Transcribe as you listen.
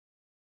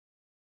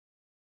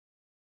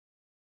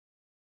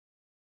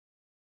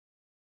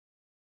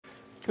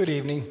Good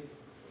evening.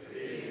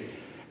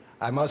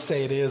 I must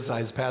say it is,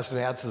 as Pastor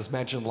Hatsis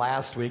mentioned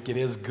last week, it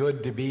is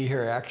good to be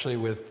here actually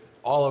with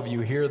all of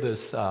you here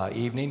this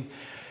evening.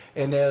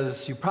 And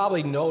as you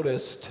probably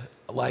noticed,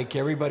 like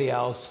everybody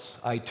else,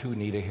 I too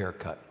need a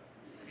haircut.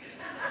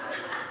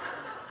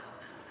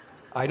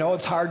 I know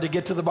it's hard to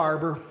get to the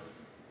barber,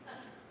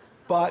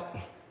 but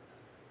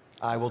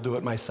I will do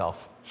it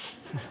myself.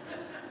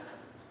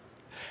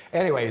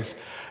 Anyways,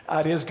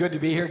 it is good to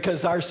be here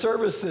because our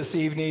service this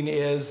evening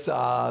is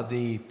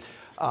the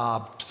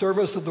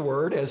service of the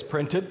Word as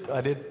printed,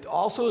 but it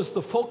also is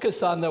the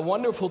focus on the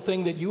wonderful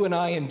thing that you and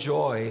I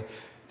enjoy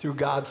through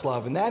God's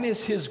love, and that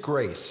is His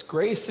grace.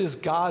 Grace is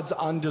God's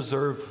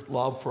undeserved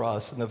love for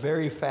us, and the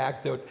very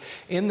fact that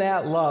in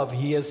that love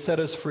He has set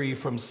us free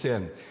from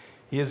sin.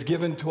 He has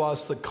given to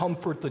us the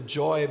comfort, the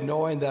joy of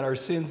knowing that our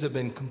sins have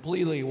been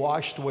completely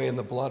washed away in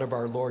the blood of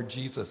our Lord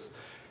Jesus,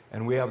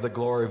 and we have the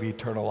glory of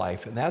eternal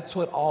life. And that's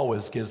what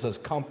always gives us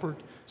comfort,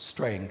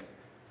 strength,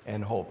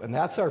 and hope. And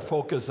that's our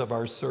focus of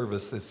our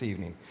service this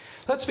evening.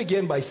 Let's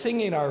begin by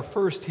singing our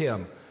first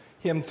hymn,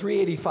 hymn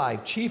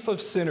 385, Chief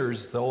of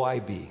Sinners Though I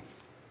Be.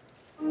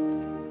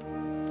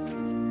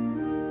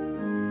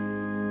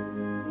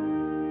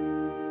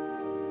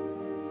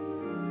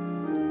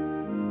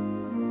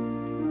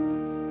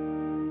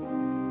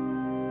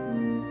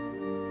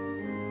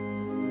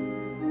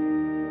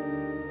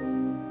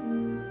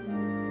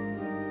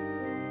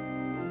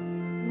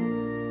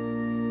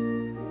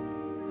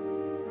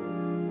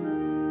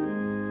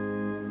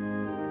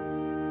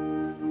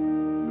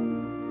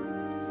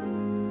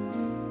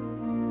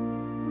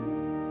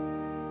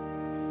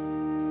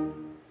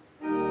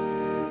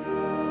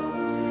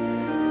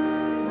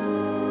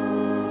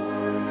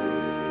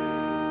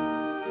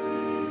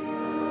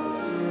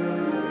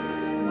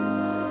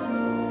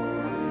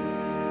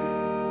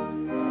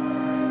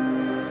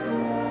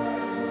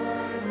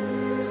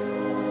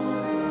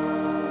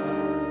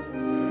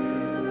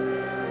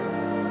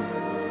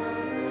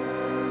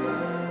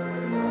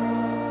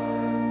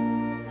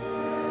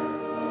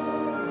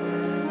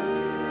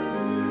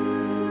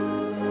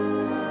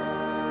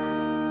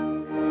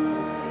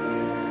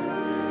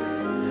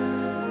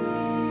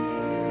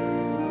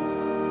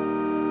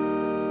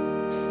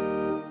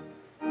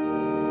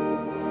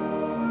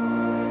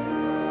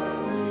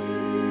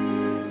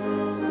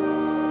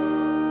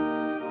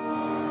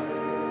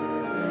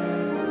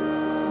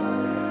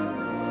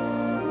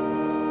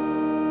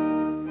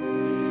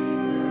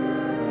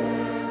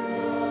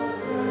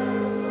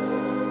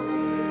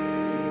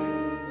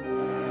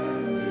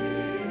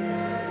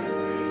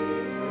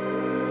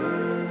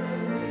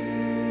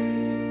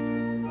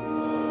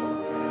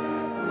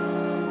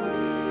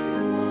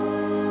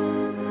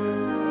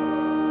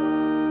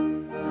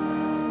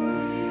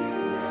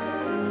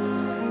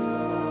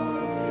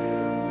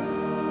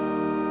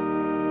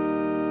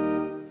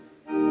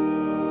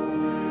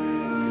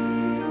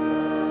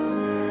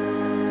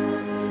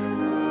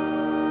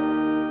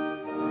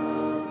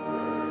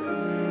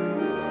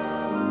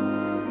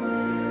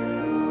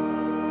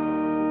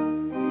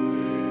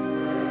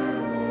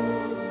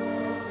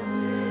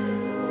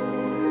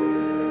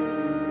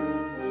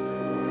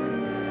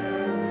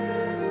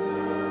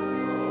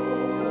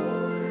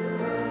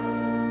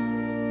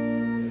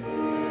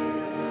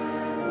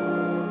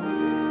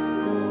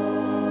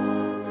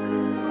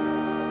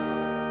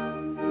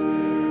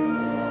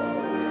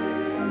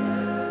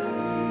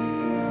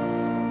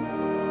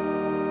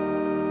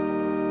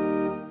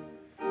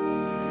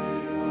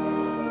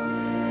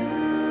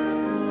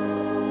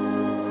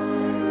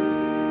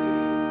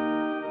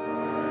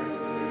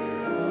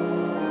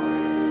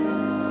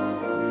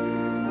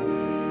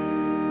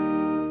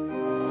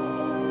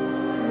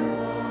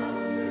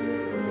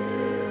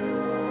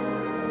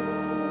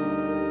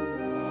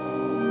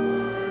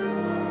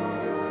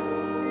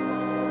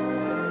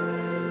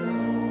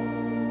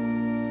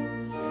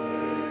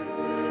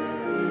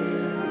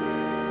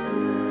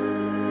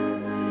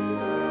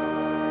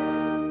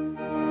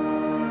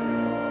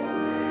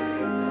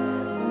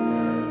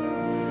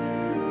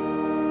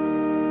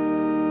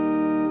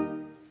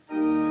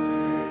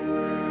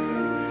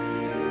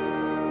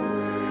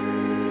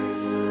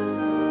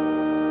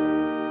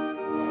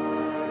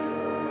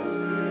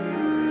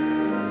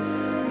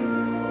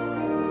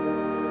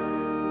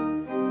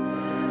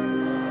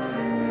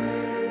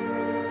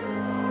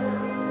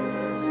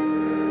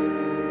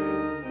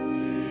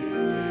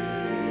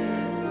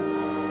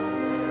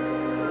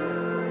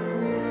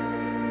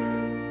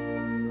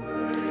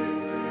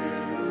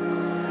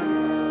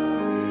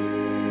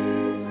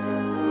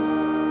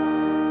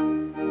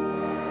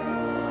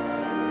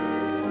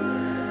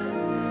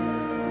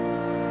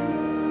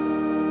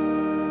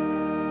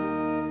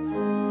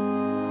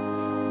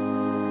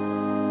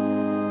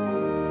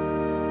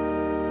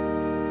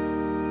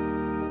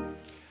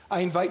 I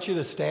invite you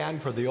to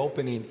stand for the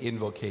opening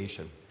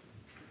invocation.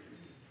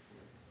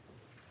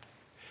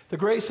 The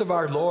grace of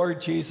our Lord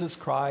Jesus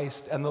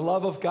Christ and the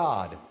love of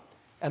God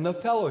and the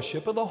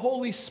fellowship of the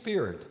Holy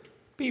Spirit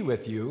be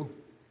with you.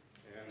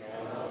 And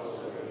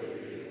also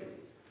with you.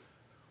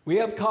 We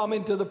have come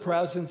into the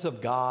presence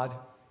of God,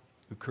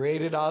 who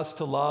created us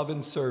to love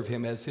and serve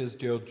him as his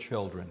dear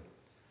children.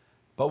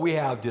 But we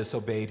have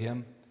disobeyed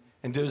him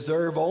and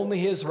deserve only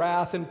his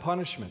wrath and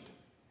punishment.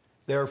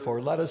 Therefore,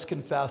 let us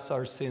confess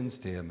our sins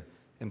to him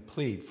and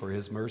plead for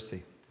his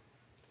mercy.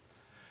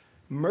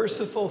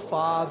 Merciful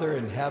Father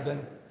in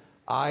heaven,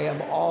 I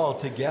am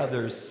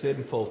altogether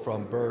sinful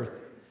from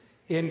birth.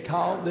 In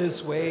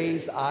countless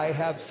ways I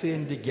have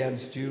sinned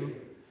against you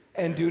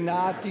and do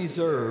not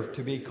deserve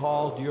to be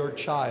called your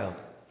child.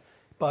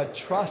 But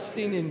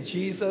trusting in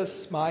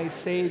Jesus, my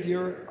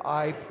Savior,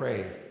 I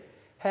pray,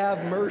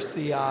 have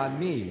mercy on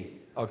me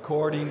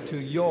according to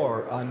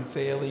your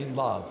unfailing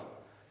love.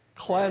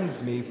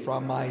 Cleanse me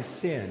from my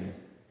sin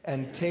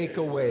and take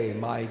away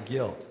my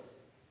guilt.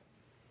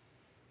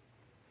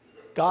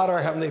 God,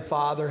 our Heavenly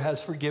Father,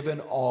 has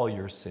forgiven all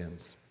your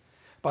sins.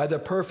 By the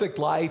perfect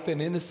life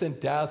and innocent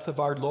death of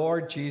our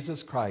Lord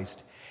Jesus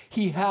Christ,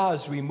 he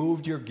has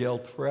removed your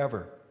guilt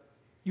forever.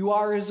 You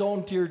are his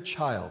own dear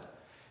child.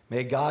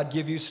 May God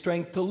give you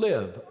strength to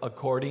live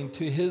according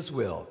to his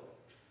will.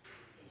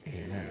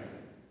 Amen.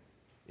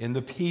 In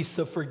the peace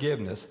of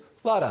forgiveness,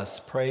 let us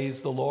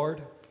praise the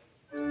Lord.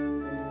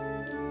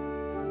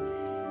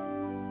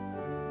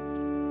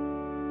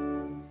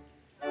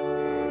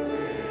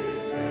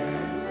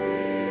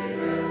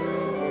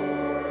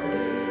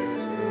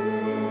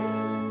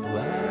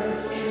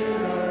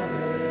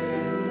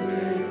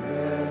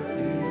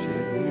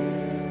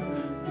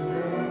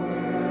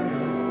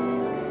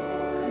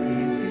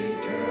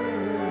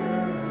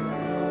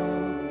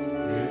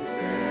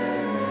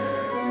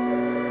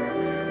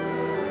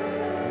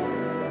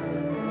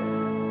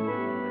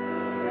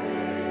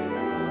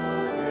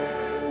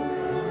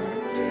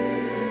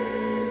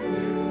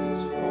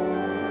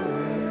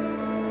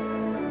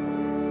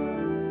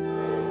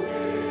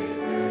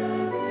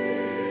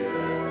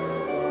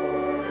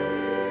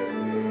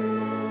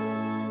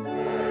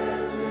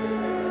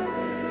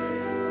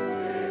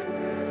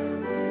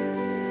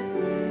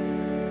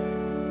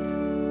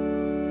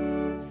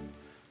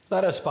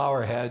 Let us bow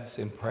our heads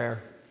in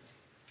prayer.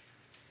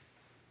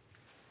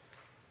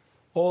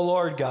 O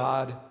Lord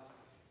God,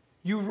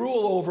 you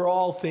rule over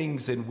all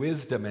things in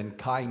wisdom and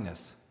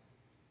kindness.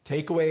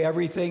 Take away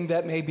everything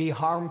that may be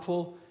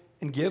harmful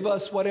and give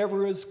us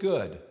whatever is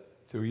good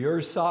through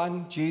your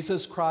Son,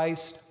 Jesus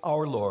Christ,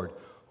 our Lord,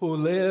 who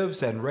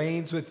lives and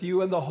reigns with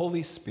you in the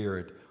Holy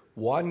Spirit,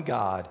 one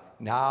God,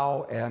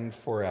 now and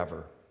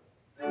forever.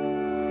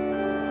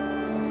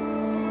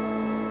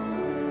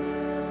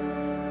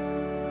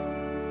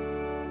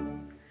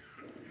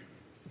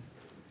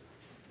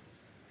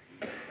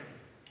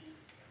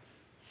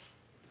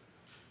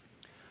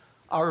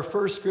 Our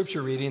first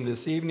scripture reading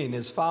this evening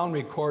is found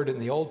recorded in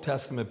the Old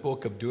Testament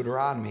book of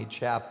Deuteronomy,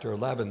 chapter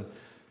 11,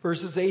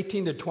 verses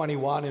 18 to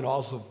 21, and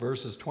also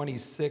verses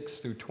 26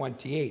 through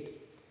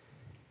 28.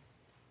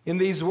 In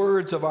these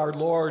words of our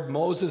Lord,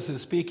 Moses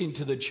is speaking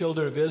to the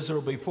children of Israel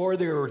before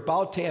they were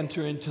about to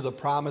enter into the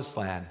promised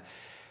land.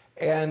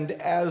 And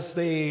as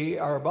they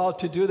are about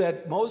to do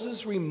that,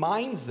 Moses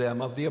reminds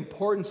them of the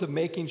importance of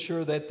making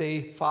sure that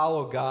they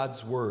follow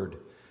God's word,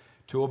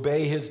 to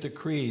obey his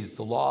decrees,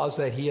 the laws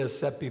that he has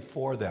set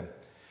before them.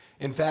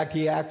 In fact,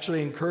 he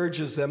actually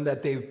encourages them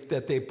that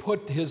they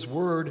put his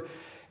word,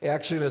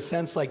 actually in a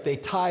sense like they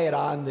tie it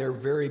on their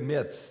very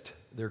midst,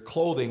 their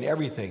clothing,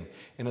 everything,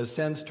 in a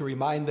sense to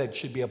remind that it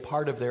should be a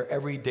part of their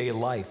everyday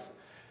life.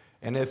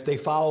 And if they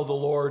follow the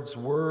Lord's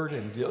word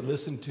and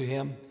listen to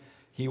him,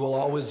 he will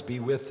always be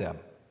with them.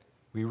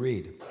 We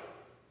read,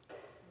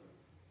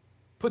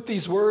 "Put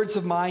these words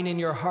of mine in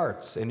your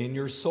hearts and in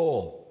your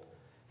soul,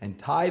 and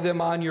tie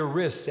them on your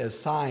wrists as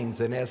signs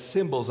and as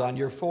symbols on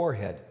your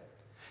forehead.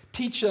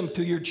 Teach them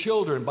to your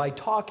children by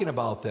talking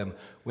about them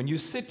when you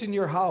sit in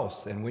your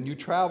house and when you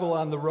travel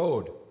on the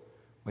road,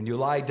 when you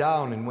lie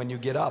down and when you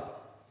get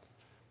up.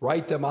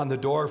 Write them on the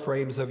door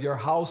frames of your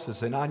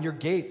houses and on your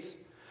gates,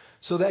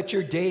 so that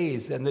your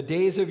days and the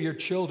days of your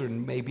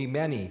children may be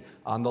many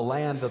on the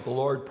land that the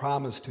Lord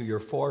promised to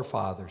your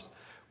forefathers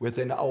with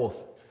an oath,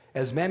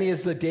 as many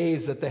as the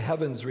days that the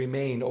heavens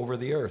remain over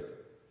the earth.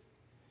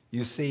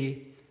 You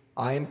see,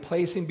 I am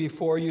placing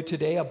before you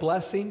today a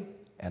blessing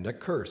and a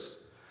curse.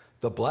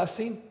 The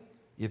blessing,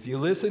 if you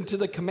listen to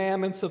the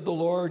commandments of the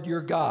Lord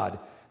your God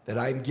that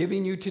I am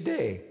giving you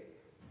today,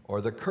 or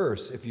the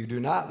curse, if you do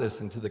not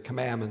listen to the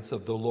commandments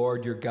of the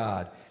Lord your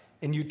God,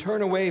 and you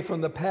turn away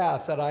from the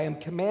path that I am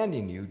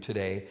commanding you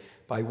today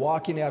by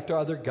walking after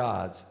other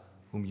gods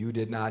whom you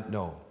did not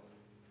know."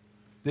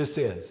 This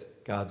is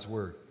God's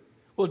word.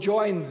 We'll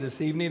join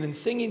this evening in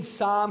singing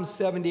Psalm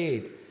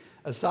 78,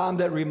 a psalm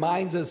that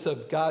reminds us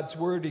of God's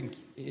word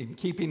in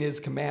keeping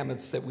his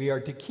commandments, that we are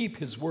to keep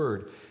his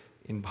word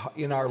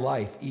in our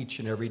life each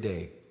and every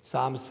day.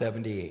 Psalm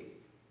 78.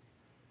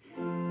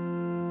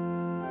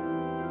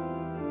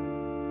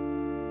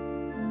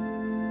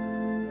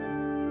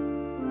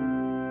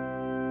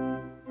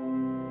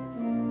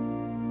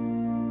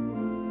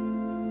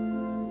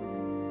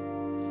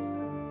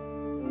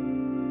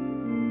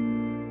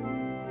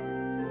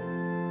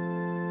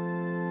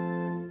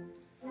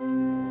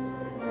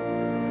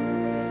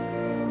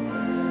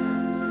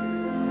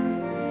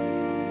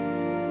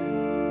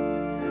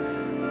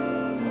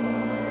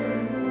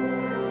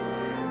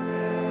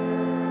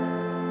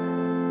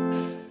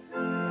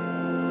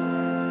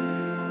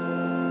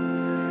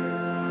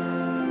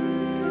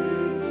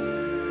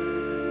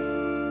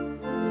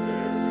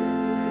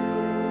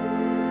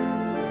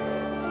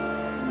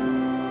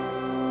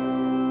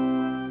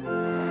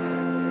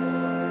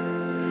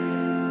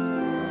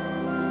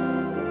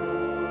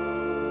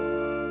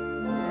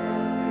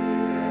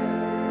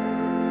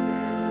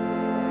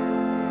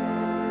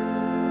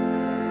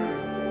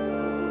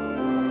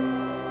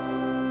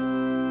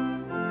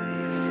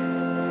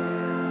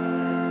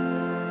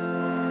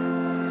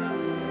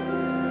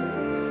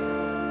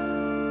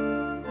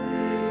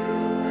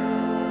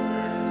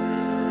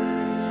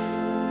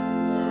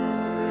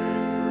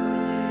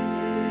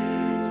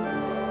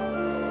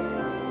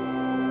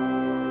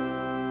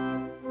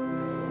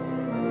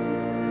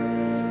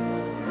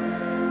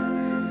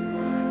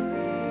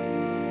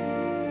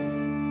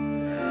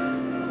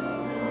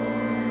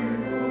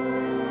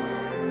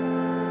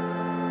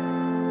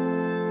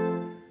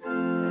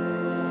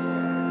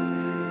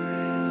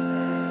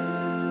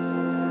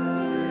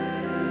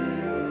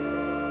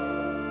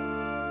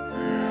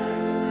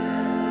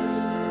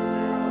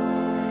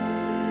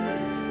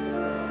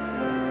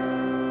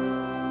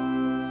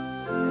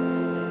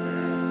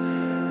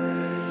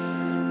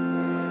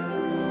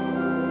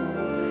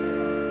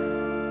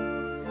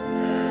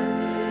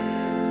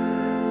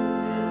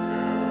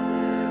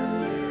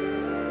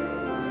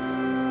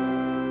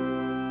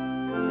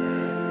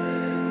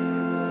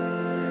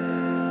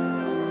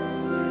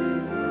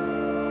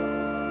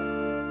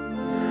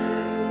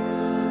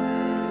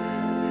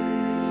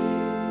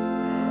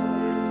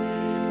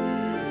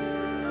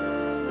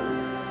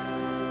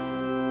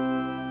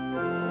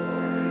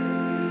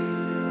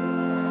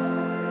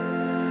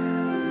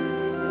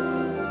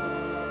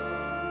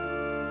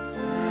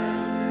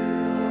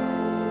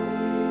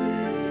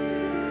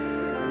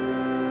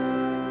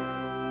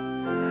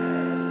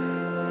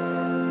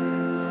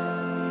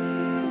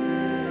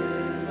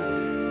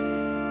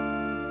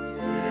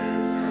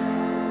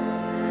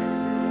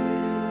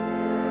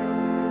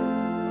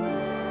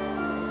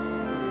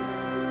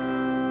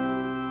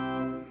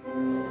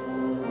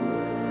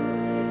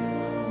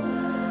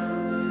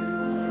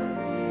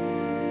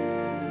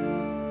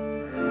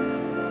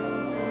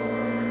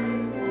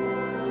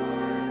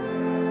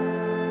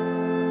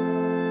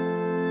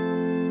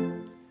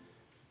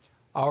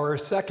 Our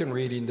second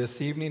reading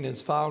this evening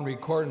is found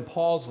recorded in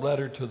Paul's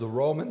letter to the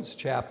Romans,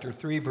 chapter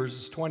 3,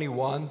 verses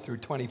 21 through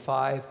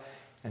 25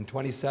 and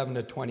 27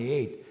 to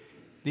 28.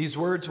 These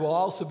words will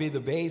also be the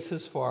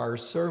basis for our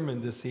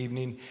sermon this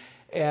evening.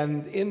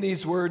 And in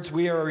these words,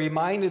 we are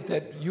reminded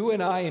that you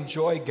and I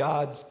enjoy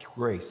God's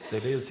grace,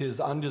 that is his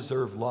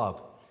undeserved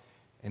love.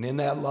 And in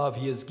that love,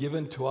 he has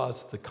given to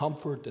us the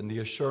comfort and the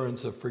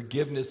assurance of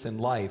forgiveness and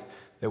life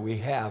that we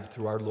have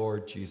through our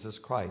Lord Jesus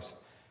Christ.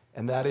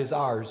 And that is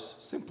ours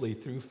simply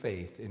through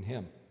faith in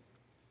him.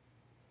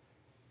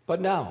 But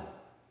now,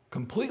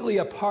 completely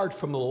apart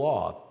from the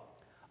law,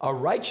 a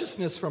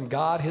righteousness from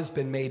God has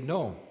been made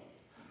known.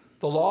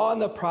 The law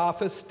and the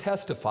prophets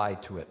testify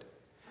to it.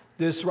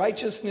 This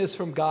righteousness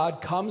from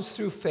God comes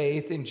through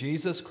faith in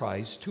Jesus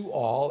Christ to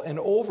all and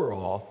over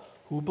all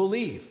who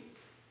believe.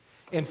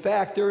 In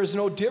fact, there is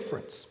no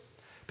difference,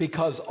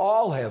 because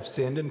all have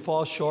sinned and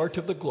fall short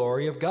of the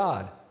glory of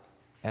God,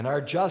 and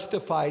are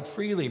justified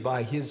freely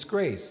by his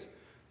grace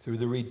through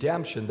the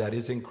redemption that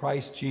is in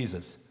Christ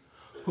Jesus,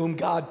 whom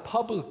God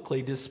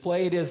publicly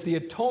displayed as the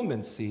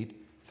atonement seat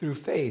through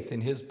faith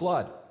in his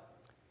blood.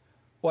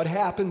 What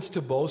happens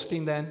to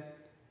boasting then?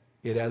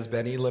 It has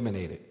been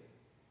eliminated.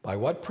 By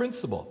what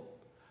principle?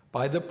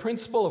 By the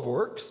principle of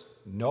works?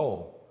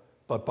 No,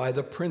 but by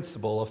the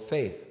principle of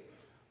faith.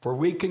 For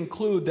we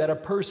conclude that a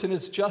person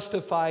is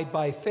justified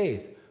by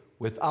faith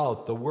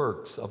without the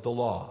works of the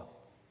law.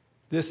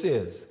 This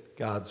is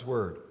God's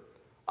word.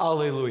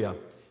 Alleluia.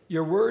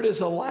 Your word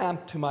is a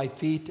lamp to my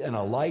feet and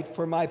a light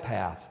for my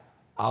path.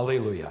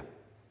 Alleluia.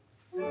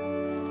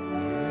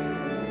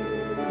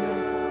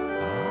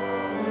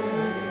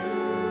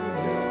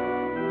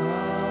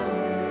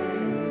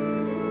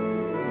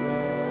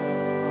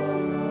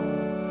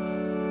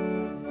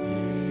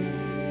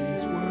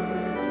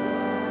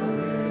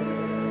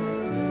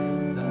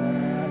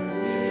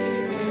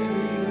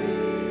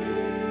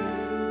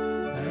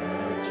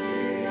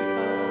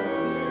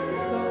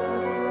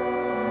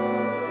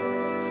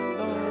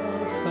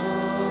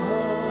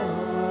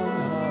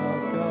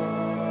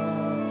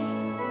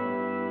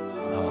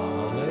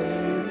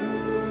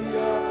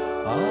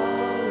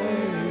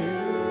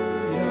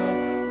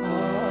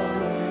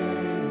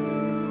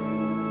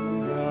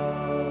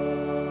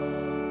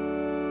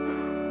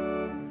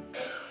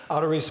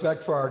 Out of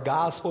respect for our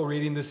gospel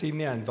reading this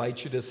evening, I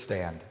invite you to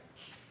stand.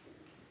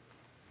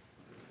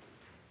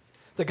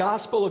 The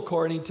gospel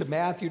according to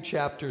Matthew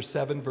chapter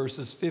 7,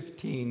 verses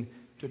 15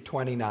 to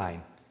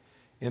 29.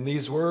 In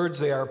these words,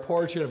 they are a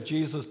portion of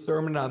Jesus'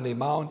 Sermon on the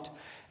Mount,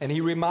 and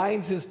he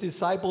reminds his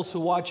disciples to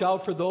watch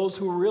out for those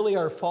who really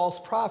are false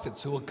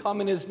prophets, who will come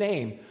in his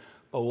name,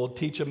 but will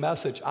teach a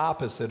message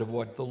opposite of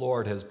what the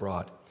Lord has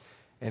brought.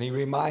 And he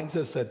reminds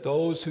us that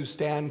those who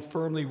stand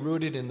firmly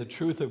rooted in the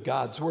truth of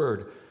God's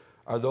word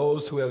are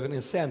those who have, in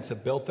a sense,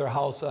 have built their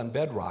house on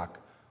bedrock,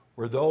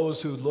 where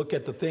those who look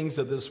at the things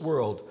of this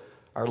world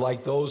are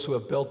like those who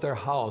have built their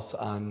house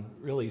on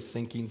really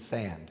sinking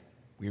sand.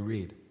 We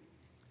read,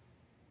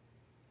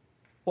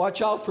 "Watch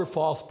out for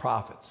false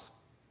prophets.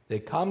 They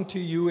come to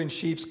you in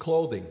sheep's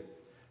clothing,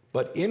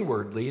 but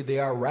inwardly they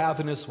are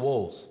ravenous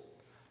wolves.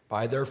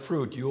 By their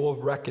fruit you will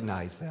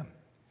recognize them.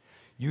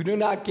 You do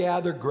not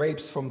gather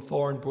grapes from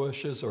thorn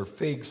bushes or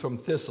figs from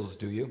thistles,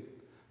 do you?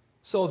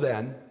 So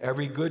then,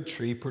 every good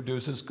tree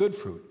produces good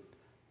fruit,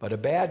 but a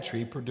bad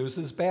tree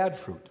produces bad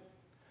fruit.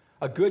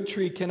 A good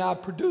tree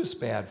cannot produce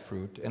bad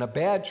fruit, and a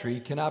bad tree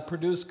cannot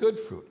produce good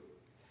fruit.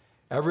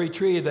 Every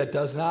tree that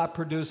does not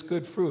produce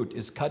good fruit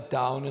is cut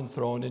down and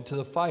thrown into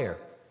the fire.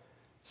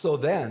 So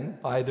then,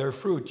 by their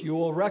fruit you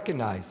will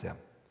recognize them.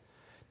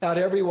 Not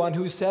everyone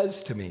who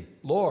says to me,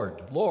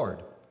 'Lord,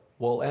 Lord,'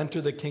 will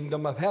enter the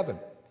kingdom of heaven,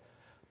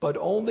 but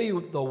only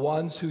the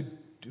ones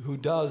who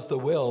does the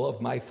will of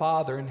my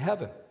Father in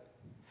heaven.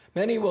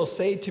 Many will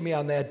say to me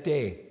on that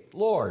day,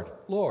 'Lord,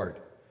 Lord,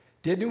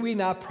 didn't we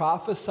not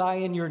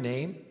prophesy in your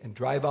name and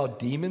drive out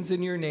demons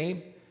in your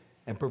name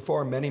and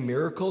perform many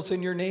miracles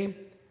in your name?'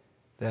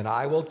 Then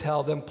I will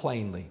tell them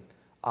plainly,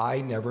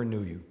 'I never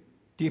knew you.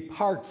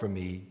 Depart from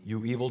me,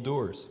 you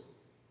evildoers.'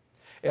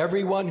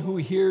 Everyone who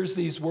hears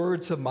these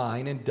words of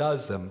mine and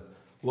does them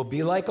will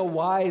be like a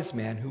wise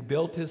man who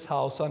built his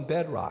house on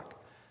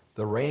bedrock.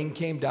 The rain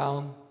came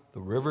down, the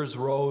rivers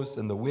rose,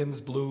 and the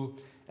winds blew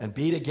and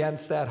beat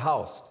against that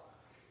house,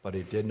 but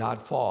it did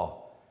not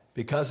fall,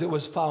 because it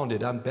was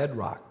founded on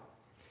bedrock.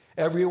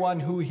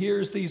 Everyone who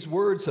hears these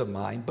words of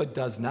mine but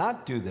does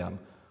not do them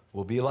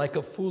will be like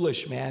a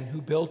foolish man who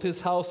built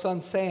his house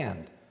on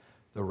sand.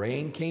 The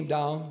rain came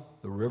down,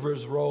 the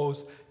rivers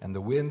rose, and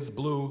the winds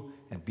blew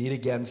and beat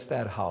against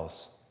that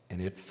house, and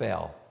it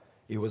fell.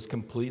 It was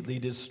completely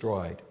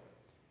destroyed."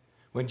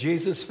 When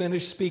Jesus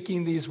finished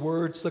speaking these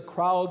words, the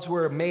crowds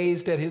were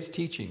amazed at his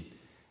teaching,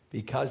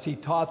 because he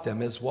taught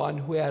them as one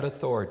who had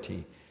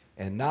authority,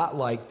 and not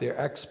like their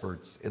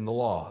experts in the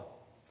law.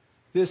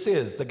 This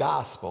is the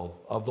gospel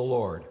of the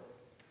Lord.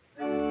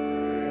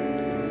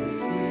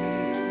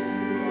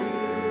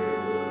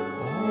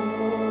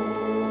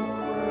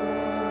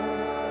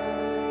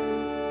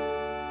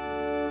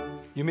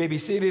 You may be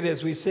seated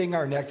as we sing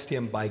our next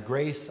hymn, By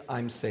Grace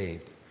I'm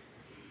Saved.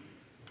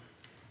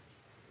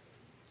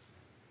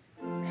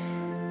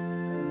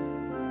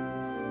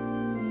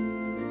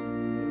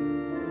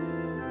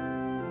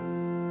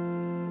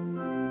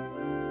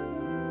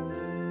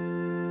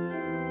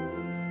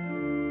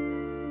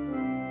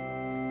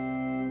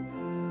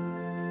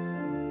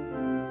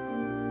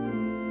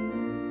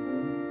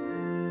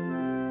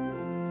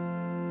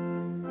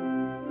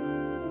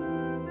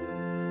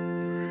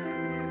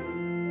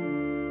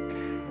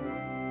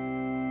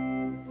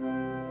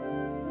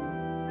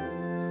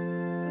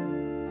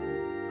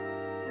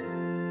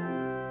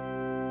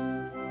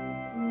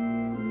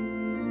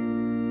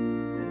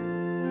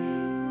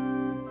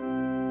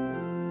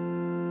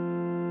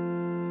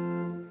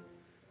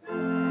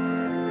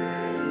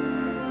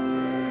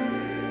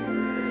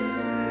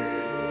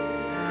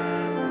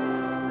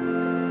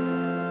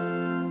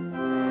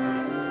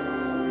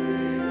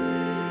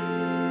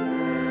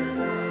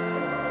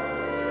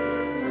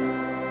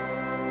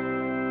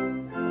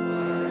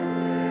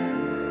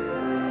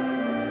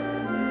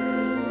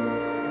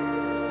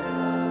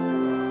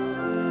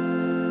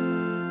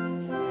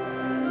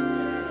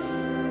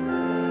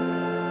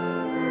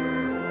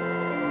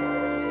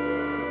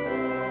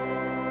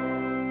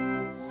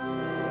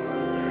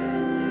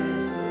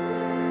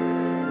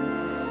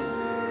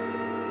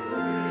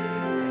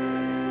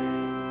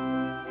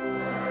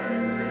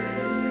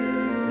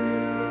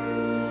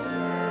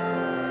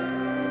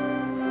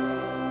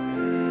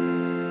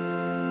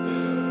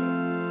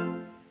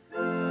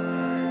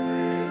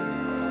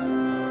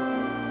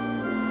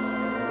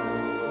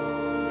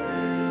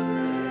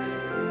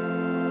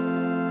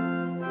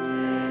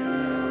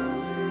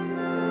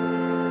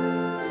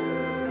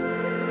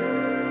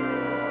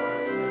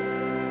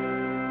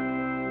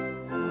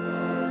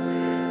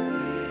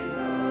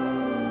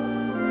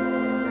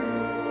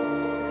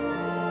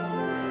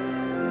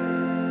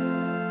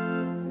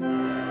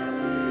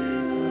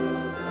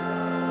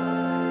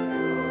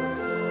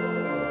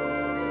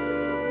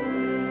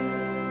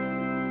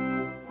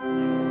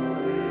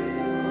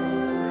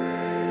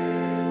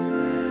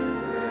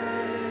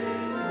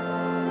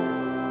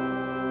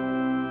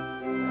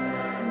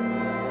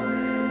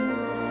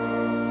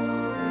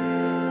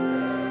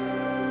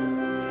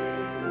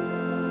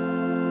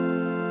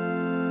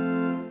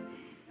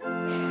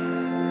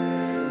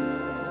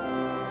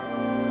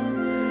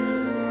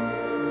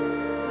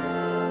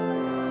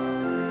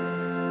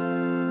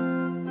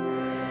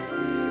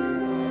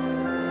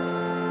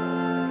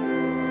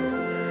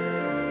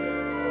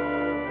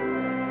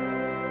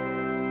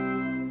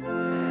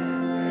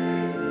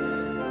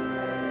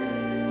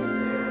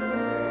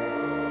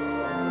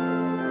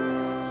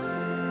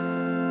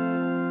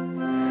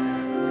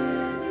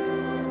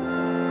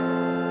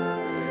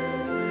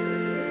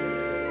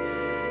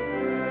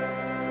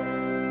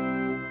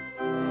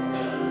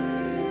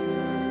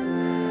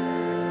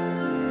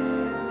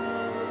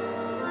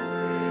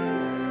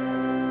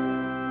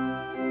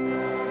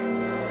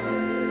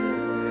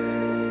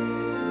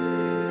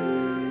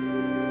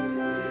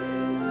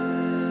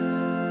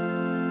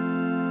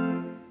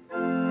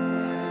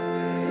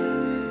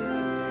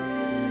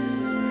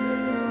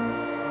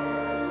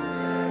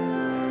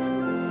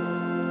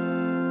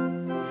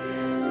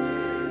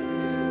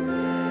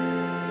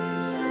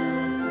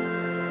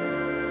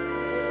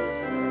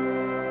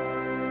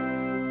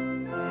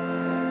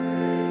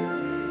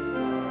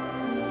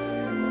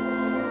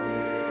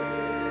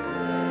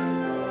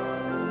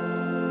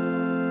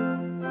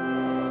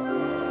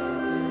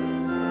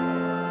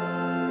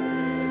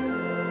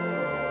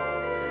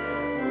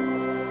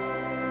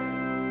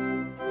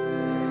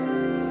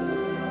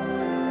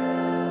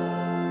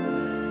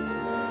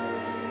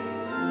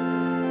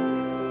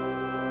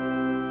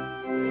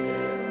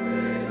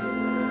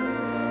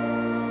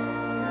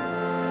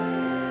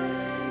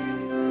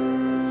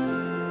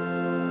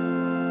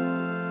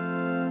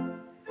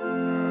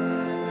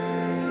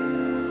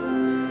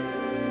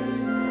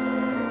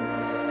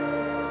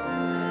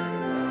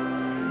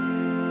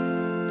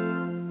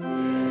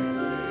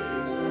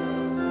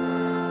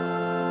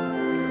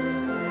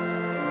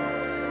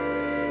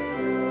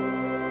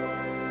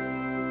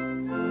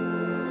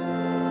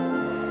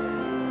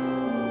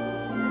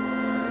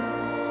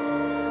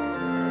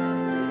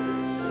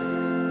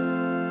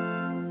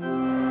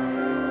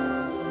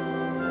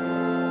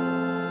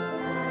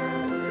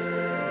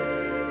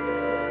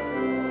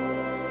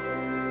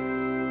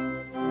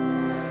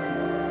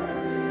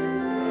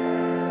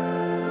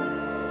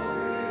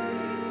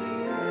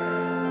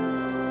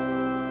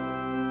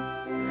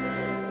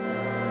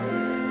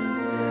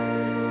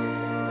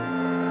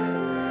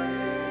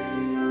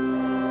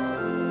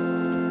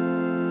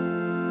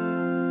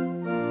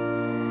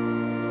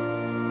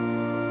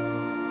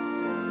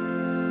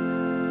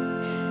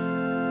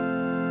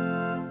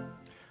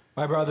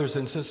 My brothers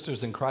and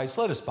sisters in Christ,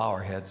 let us bow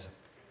our heads.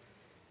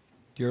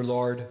 Dear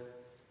Lord,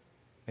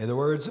 may the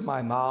words of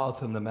my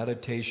mouth and the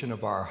meditation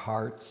of our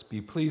hearts be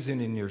pleasing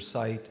in your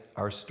sight,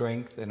 our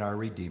strength and our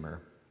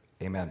Redeemer.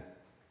 Amen.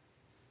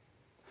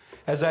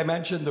 As I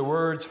mentioned, the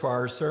words for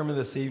our sermon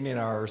this evening,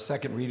 our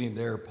second reading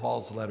there,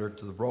 Paul's letter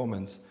to the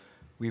Romans.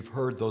 We've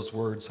heard those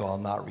words, so I'll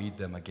not read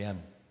them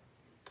again.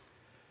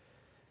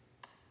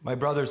 My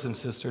brothers and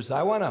sisters,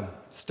 I want to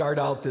start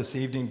out this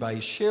evening by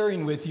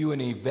sharing with you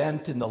an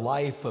event in the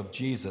life of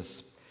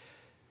Jesus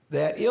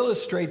that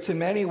illustrates in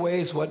many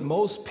ways what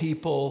most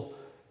people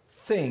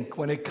think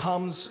when it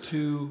comes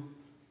to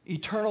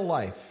eternal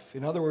life.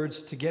 In other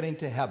words, to getting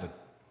to heaven.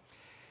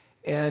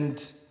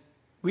 And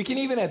we can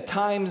even at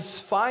times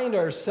find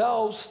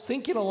ourselves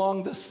thinking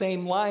along the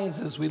same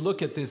lines as we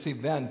look at this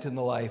event in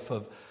the life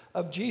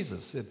of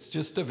Jesus. It's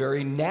just a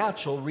very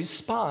natural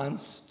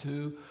response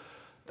to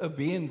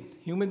being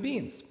human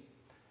beings.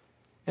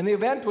 And the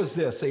event was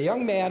this. A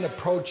young man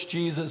approached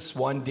Jesus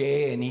one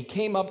day, and he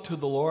came up to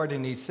the Lord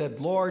and he said,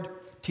 "Lord,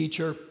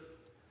 teacher,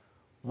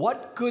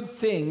 what good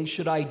thing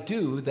should I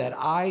do that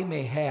I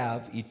may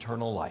have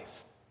eternal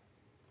life?"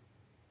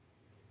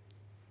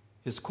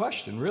 His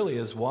question really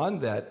is one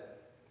that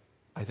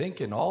I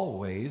think in all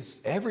ways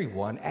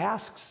everyone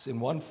asks in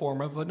one form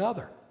or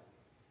another.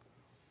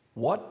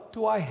 What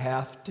do I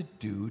have to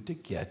do to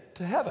get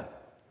to heaven?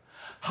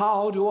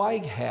 How do I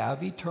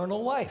have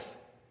eternal life?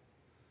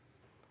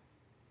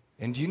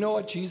 And do you know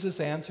what Jesus'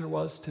 answer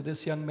was to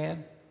this young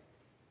man?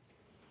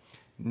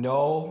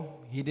 No,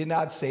 he did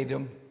not say to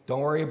him,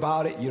 "Don't worry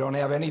about it. You don't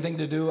have anything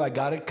to do. I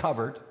got it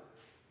covered."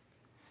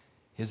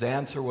 His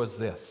answer was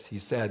this. He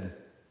said,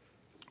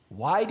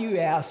 "Why do you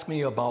ask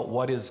me about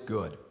what is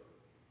good?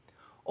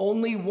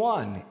 Only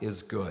one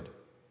is good.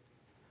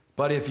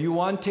 But if you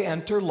want to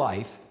enter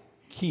life,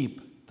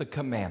 keep the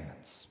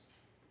commandments."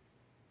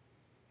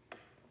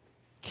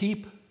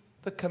 Keep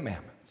the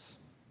commandments.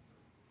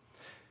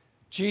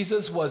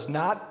 Jesus was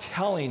not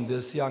telling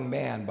this young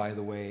man, by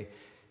the way,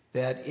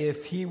 that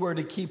if he were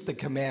to keep the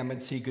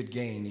commandments, he could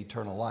gain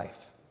eternal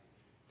life.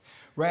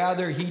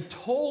 Rather, he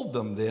told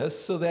them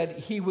this so that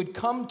he would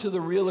come to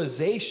the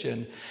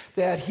realization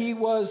that he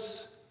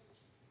was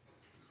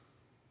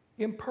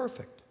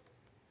imperfect,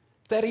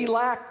 that he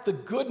lacked the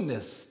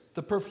goodness,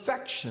 the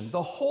perfection,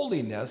 the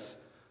holiness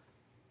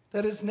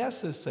that is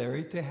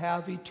necessary to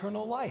have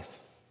eternal life.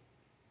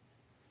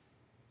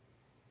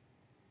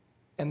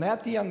 And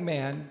that the young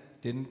man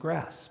didn't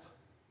grasp.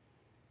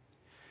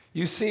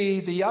 You see,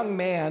 the young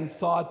man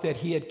thought that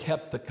he had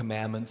kept the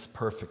commandments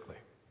perfectly.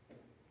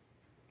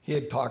 He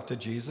had talked to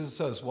Jesus,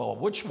 says, "Well,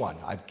 which one?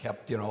 I've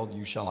kept,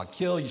 you shall not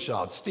kill, you shall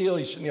not steal,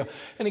 you shall,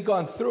 and he'd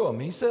gone through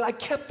them. He said, "I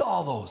kept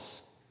all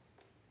those.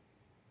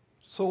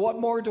 So what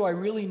more do I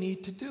really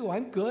need to do?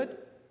 I'm good."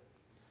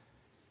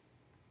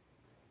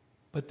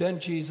 But then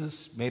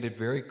Jesus made it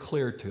very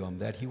clear to him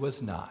that he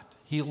was not.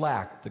 He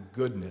lacked the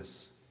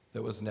goodness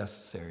that was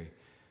necessary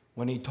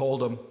when he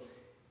told him,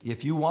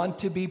 "If you want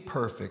to be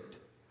perfect,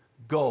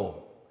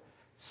 go,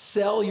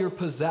 sell your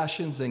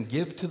possessions and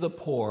give to the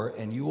poor,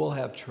 and you will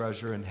have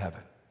treasure in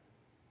heaven."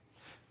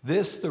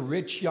 This the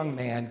rich young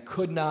man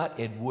could not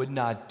and would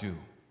not do.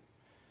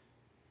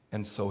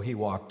 And so he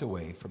walked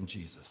away from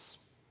Jesus.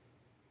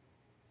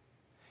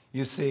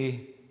 You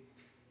see,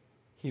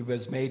 he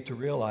was made to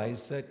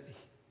realize that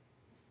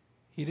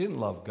he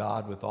didn't love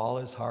God with all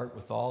his heart,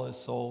 with all his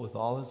soul, with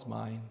all his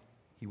mind.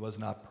 He was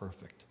not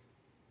perfect.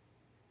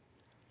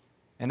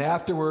 And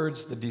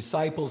afterwards, the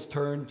disciples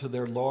turned to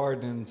their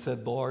Lord and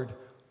said, "Lord,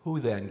 who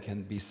then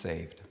can be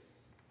saved?"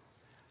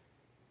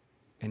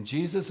 And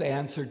Jesus'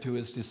 answer to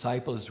his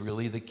disciples is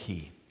really the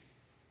key.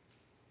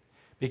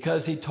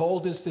 Because he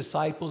told his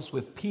disciples,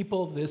 with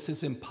people this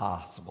is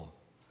impossible,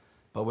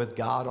 but with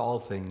God all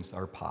things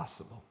are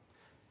possible.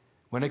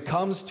 When it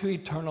comes to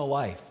eternal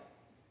life,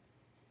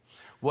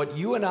 what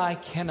you and I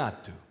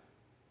cannot do,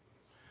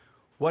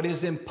 what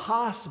is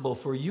impossible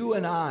for you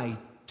and I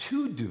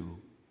to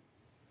do,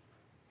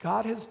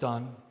 God has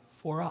done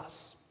for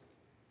us.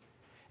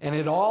 And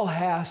it all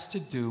has to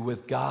do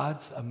with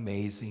God's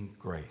amazing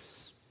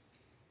grace.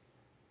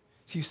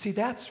 So you see,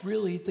 that's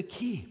really the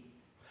key.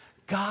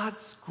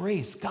 God's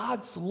grace,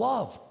 God's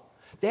love.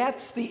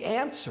 That's the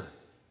answer.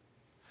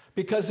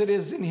 Because it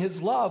is in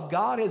his love,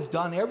 God has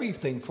done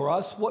everything for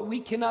us what we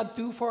cannot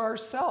do for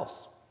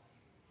ourselves.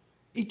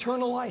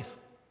 Eternal life.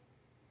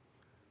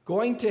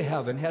 Going to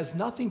heaven has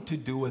nothing to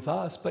do with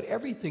us, but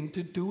everything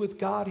to do with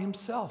God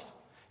himself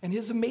and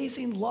his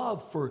amazing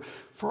love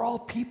for all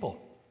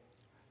people.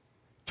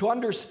 To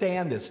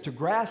understand this, to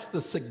grasp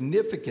the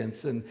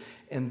significance and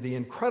the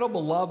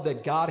incredible love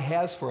that God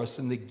has for us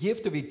and the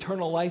gift of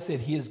eternal life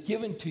that he has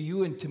given to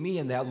you and to me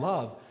in that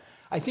love,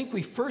 I think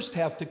we first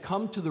have to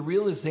come to the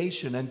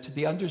realization and to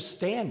the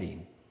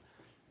understanding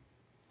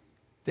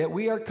that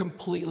we are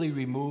completely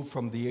removed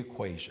from the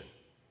equation.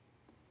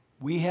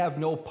 We have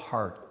no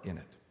part in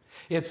it.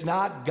 It's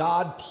not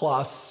God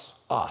plus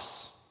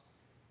us.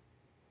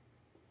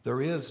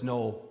 There is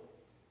no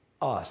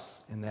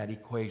us in that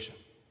equation.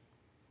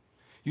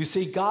 You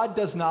see, God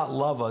does not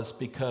love us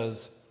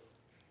because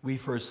we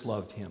first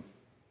loved him.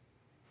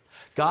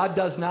 God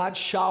does not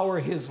shower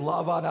his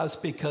love on us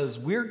because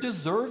we're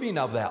deserving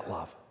of that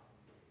love.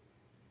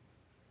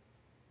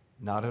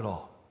 Not at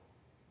all.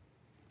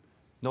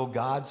 No,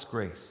 God's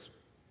grace,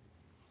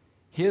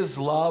 His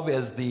love,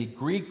 as the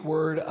Greek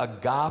word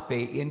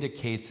agape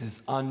indicates,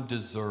 is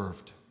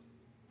undeserved.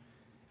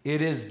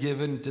 It is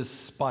given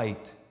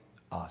despite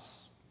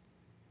us.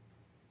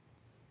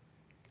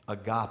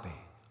 Agape,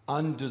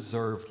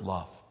 undeserved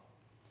love.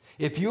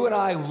 If you and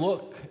I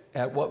look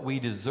at what we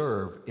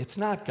deserve, it's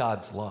not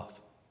God's love.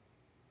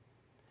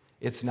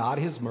 It's not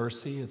His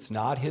mercy, it's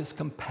not His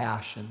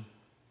compassion,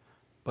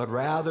 but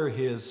rather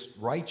His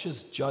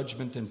righteous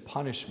judgment and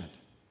punishment.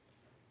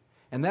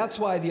 And that's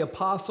why the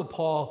Apostle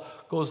Paul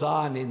goes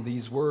on in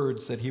these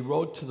words that he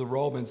wrote to the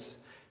Romans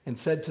and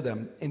said to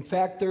them, in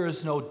fact, there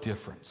is no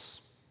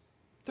difference.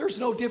 There's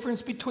no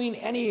difference between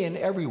any and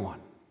everyone.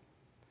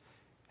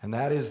 And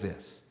that is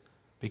this,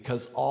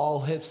 because all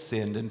have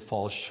sinned and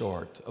fall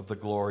short of the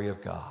glory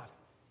of God.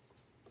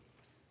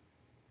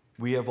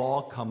 We have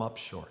all come up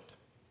short.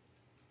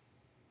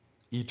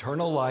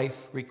 Eternal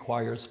life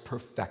requires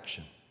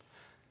perfection,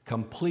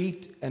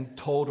 complete and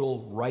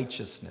total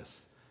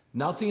righteousness.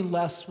 Nothing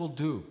less will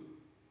do.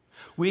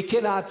 We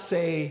cannot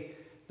say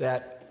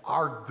that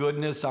our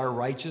goodness, our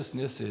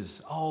righteousness is,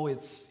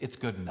 it's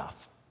good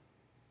enough.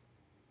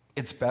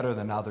 It's better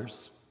than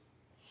others.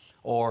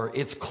 Or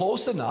it's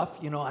close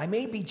enough, I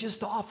may be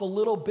just off a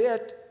little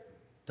bit.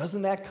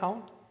 Doesn't that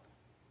count?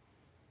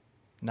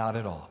 Not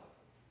at all.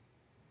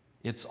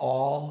 It's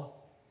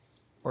all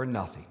or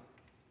nothing.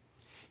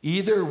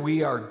 Either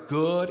we are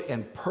good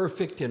and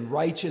perfect and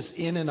righteous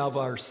in and of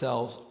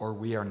ourselves, or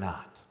we are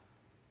not.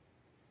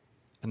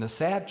 And the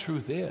sad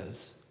truth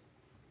is,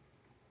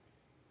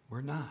 we're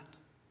not.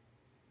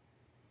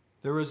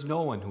 There is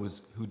no one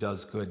who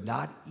does good,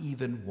 not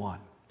even one.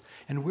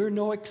 And we're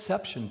no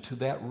exception to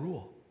that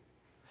rule.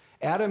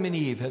 Adam and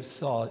Eve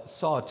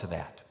saw to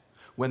that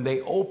when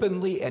they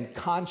openly and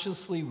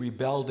consciously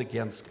rebelled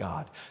against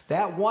God.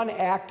 That one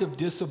act of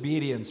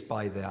disobedience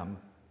by them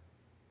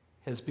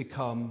has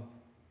become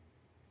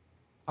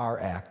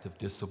our act of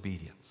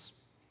disobedience.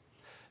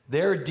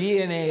 Their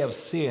DNA of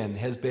sin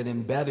has been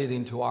embedded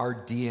into our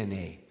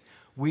DNA.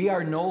 We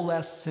are no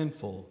less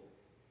sinful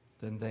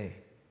than they.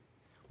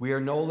 We are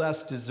no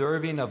less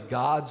deserving of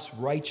God's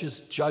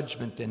righteous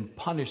judgment and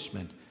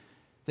punishment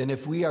than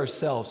if we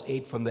ourselves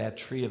ate from that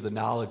tree of the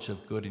knowledge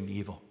of good and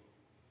evil.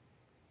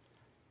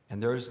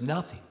 And there is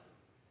nothing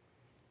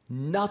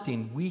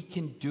we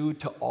can do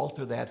to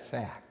alter that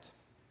fact.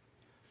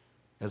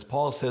 As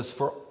Paul says,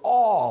 for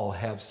all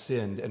have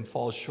sinned and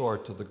fall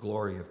short of the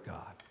glory of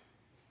God.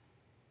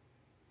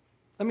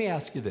 Let me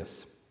ask you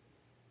this.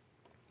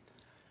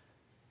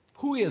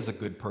 Who is a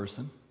good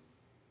person?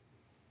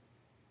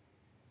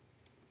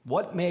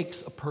 What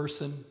makes a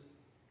person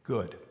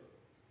good?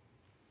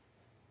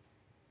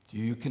 Do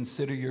you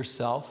consider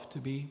yourself to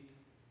be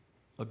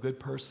a good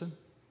person?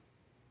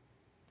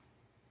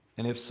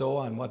 And if so,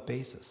 on what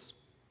basis?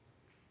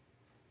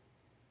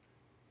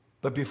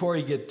 But before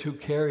you get too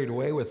carried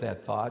away with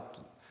that thought,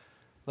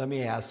 let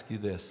me ask you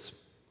this.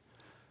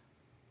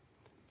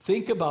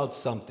 Think about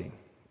something.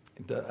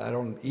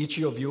 Each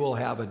of you will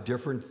have a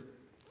different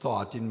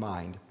thought in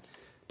mind,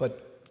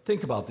 but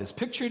think about this.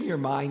 Picture in your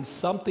mind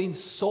something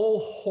so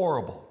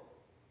horrible,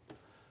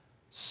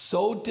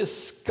 so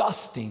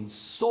disgusting,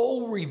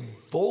 so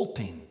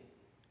revolting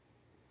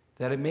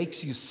that it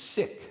makes you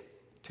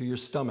sick to your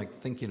stomach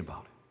thinking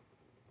about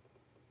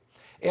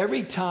it.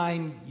 Every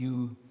time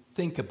you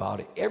think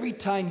about it, every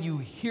time you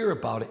hear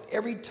about it,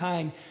 every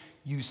time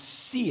you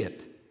see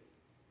it,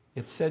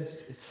 it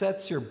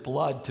sets your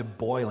blood to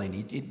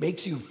boiling. It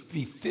makes you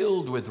be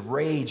filled with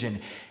rage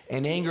and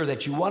anger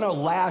that you want to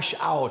lash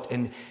out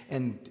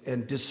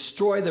and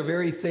destroy the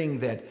very thing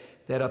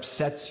that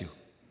upsets you.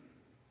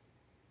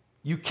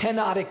 You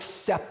cannot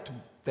accept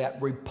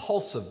that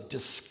repulsive,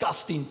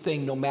 disgusting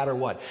thing no matter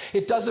what.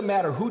 It doesn't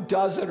matter who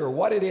does it or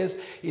what it is.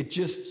 It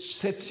just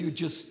sets you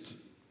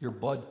your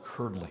blood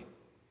curdling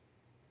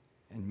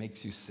and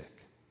makes you sick.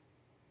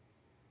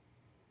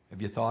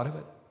 Have you thought of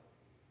it?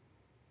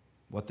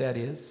 What that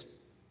is?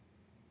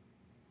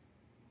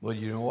 Well,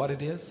 you know what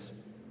it is?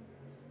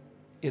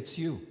 It's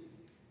you.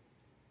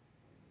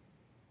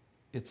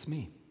 It's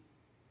me.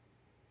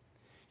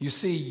 You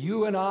see,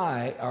 you and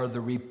I are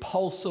the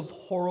repulsive,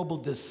 horrible,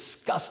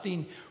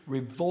 disgusting,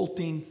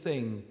 revolting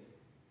thing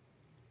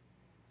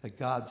that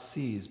God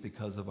sees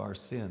because of our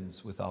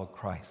sins without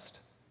Christ.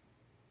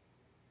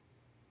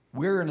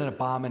 We're an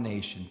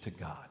abomination to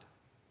God.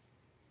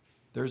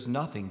 There's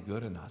nothing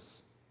good in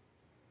us.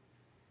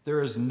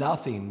 There is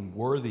nothing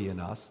worthy in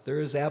us.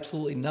 There is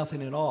absolutely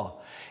nothing at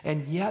all.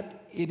 And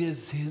yet, it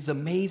is His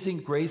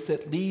amazing grace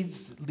that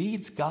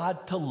leads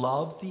God to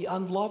love the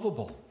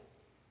unlovable,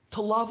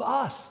 to love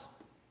us.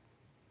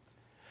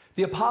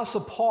 The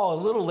Apostle Paul,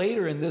 a little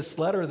later in this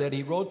letter that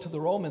he wrote to the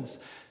Romans,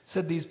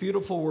 said these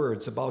beautiful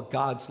words about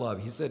God's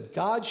love. He said,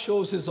 God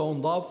shows His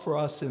own love for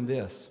us in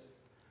this.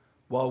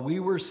 While we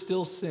were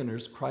still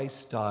sinners,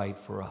 Christ died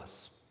for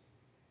us.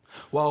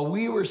 While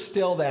we were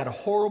still that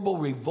horrible,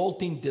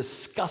 revolting,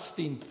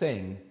 disgusting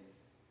thing,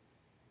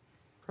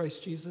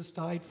 Christ Jesus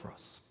died for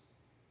us.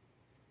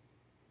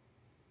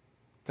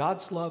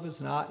 God's love is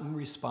not in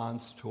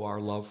response to our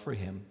love for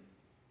Him.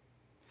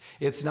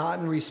 It's not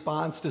in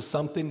response to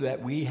something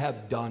that we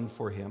have done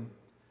for him.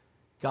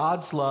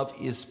 God's love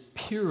is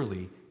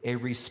purely a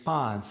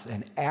response,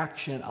 an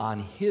action on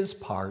his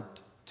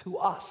part to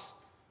us,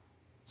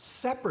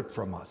 separate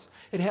from us.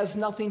 It has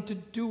nothing to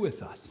do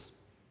with us.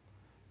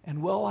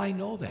 And well, I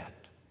know that.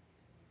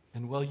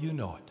 And well, you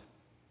know it.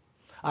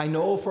 I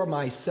know for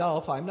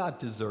myself I'm not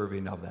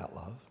deserving of that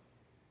love.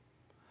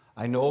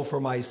 I know for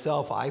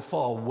myself I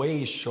fall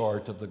way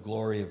short of the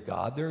glory of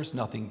God. There's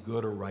nothing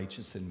good or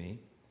righteous in me.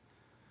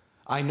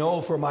 I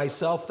know for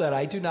myself that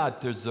I do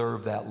not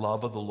deserve that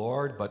love of the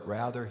Lord, but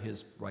rather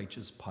his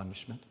righteous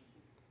punishment.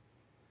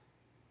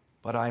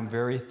 But I'm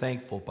very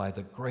thankful by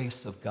the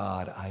grace of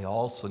God. I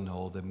also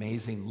know the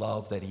amazing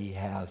love that he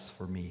has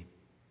for me.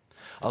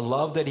 A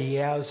love that he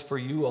has for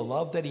you, a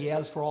love that he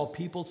has for all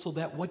people, so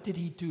that what did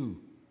he do?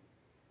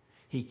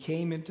 He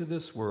came into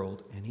this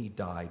world and he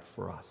died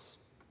for us.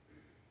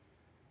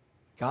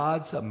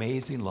 God's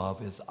amazing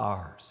love is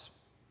ours,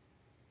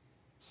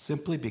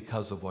 simply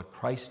because of what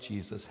Christ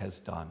Jesus has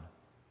done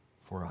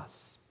for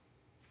us,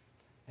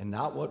 and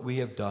not what we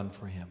have done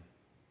for him.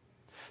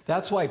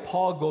 That's why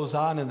Paul goes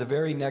on in the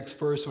very next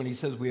verse when he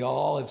says we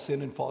all have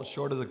sinned and fall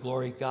short of the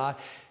glory of God,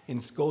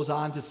 and goes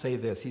on to say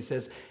this. He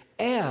says,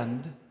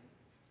 and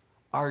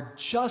are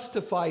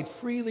justified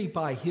freely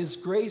by his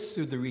grace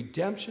through the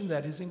redemption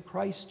that is in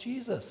Christ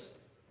Jesus.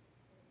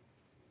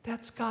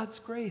 That's God's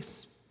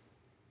grace.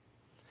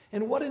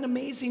 And what an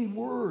amazing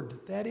word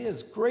that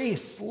is,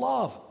 grace,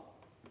 love.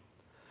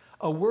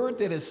 A word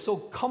that is so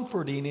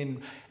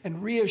comforting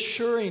and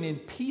reassuring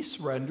and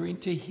peace-rendering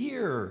to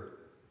hear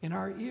in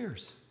our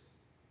ears.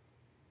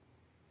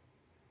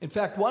 In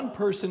fact, one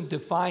person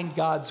defined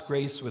God's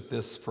grace with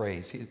this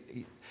phrase.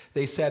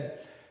 They said,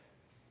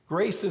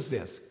 grace is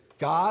this: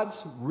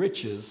 God's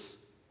riches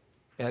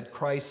at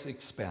Christ's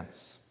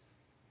expense.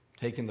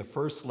 Taking the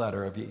first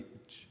letter of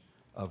each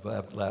of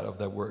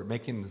that word,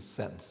 making the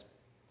sentence.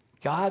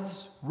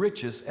 God's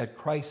riches at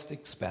Christ's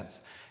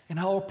expense. And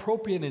how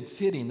appropriate and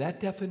fitting that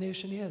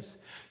definition is.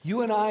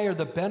 You and I are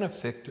the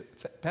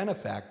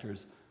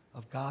benefactors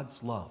of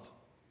God's love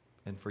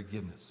and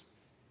forgiveness.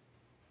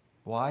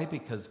 Why?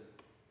 Because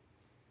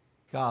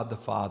God the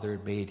Father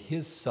made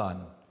his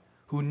Son,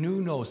 who knew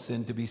no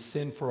sin, to be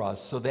sin for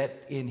us, so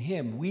that in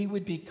him we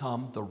would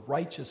become the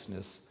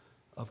righteousness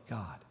of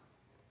God.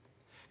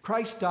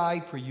 Christ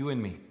died for you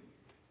and me,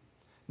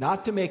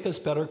 not to make us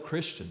better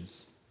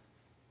Christians,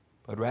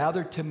 but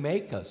rather to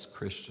make us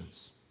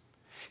Christians.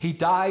 He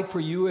died for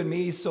you and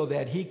me so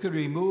that he could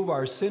remove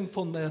our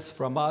sinfulness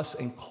from us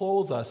and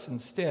clothe us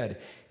instead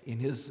in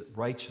his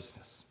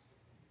righteousness.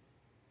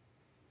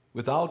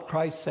 Without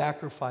Christ's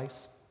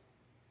sacrifice,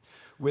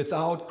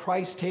 without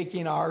Christ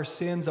taking our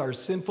sins, our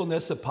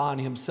sinfulness upon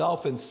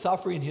himself and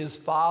suffering his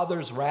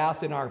Father's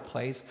wrath in our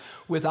place,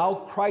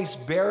 without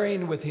Christ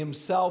bearing with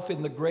himself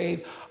in the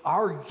grave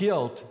our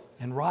guilt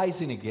and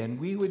rising again,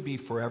 we would be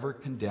forever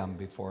condemned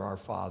before our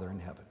Father in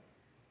heaven.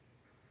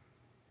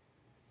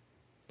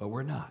 But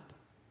we're not.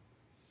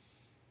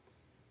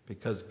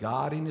 Because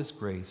God in his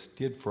grace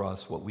did for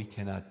us what we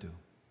cannot do.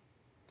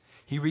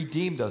 He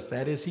redeemed us.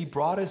 That is, he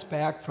brought us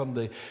back from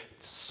the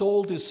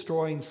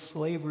soul-destroying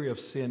slavery of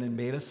sin and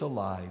made us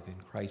alive in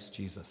Christ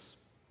Jesus.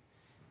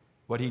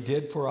 What he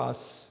did for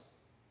us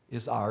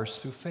is ours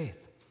through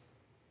faith.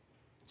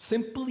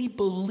 Simply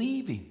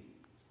believing,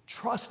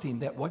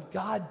 trusting that what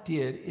God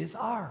did is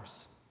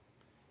ours.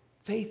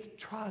 Faith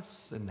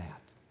trusts in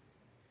that.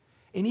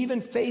 And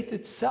even faith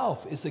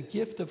itself is a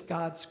gift of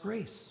God's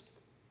grace.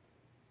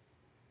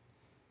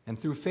 And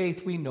through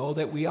faith, we know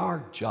that we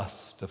are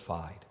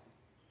justified.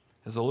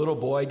 As a little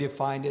boy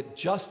defined it,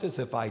 just as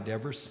if I'd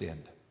never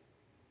sinned.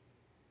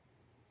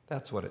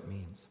 That's what it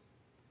means.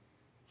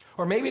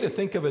 Or maybe to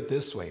think of it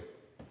this way.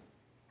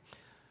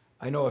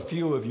 I know a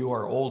few of you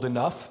are old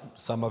enough,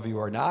 some of you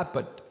are not,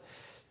 but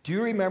do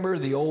you remember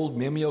the old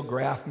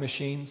mimeograph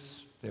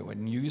machines that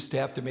when you used to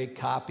have to make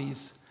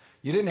copies?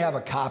 You didn't have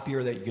a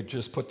copier that you could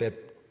just put that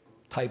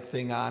type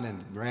thing on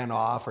and ran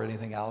off or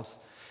anything else.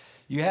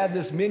 You had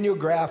this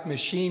mimeograph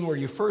machine where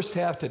you first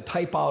have to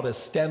type out a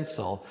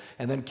stencil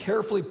and then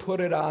carefully put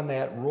it on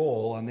that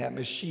roll, on that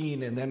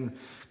machine, and then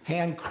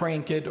hand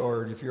crank it,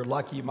 or if you're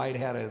lucky, you might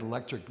have an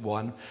electric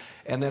one,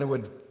 and then it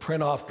would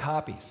print off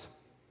copies.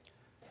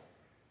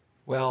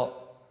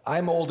 Well,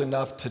 I'm old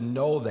enough to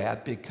know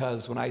that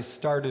because when I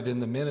started in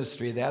the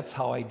ministry, that's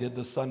how I did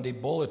the Sunday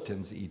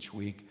bulletins each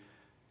week,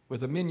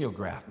 with a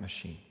mimeograph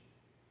machine.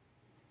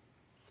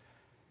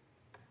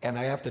 And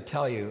I have to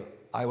tell you,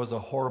 I was a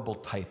horrible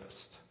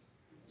typist.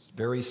 It's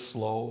very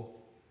slow,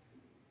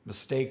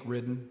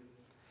 mistake-ridden.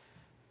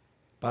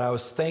 But I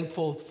was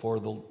thankful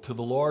to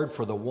the Lord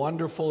for the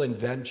wonderful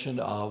invention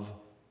of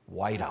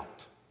whiteout.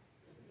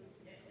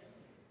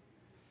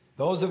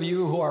 Those of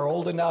you who are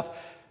old enough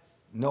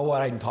know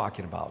what I'm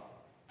talking about.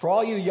 For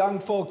all you young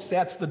folks,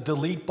 that's the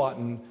delete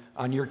button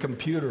on your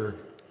computer,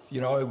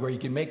 where you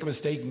can make a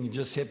mistake and you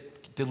just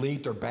hit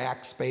delete or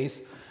backspace.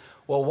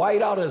 Well,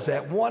 whiteout is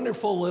that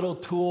wonderful little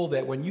tool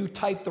that when you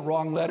type the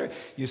wrong letter,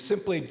 you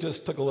simply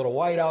just took a little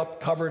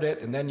whiteout, covered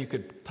it, and then you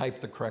could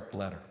type the correct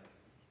letter.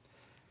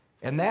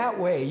 And that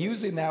way,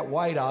 using that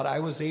whiteout, I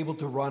was able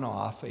to run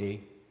off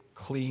a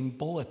clean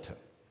bulletin.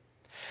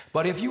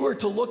 But if you were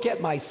to look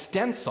at my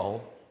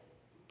stencil,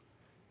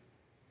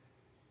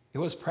 it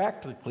was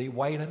practically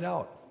whited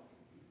out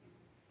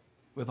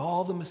with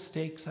all the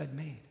mistakes I'd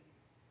made.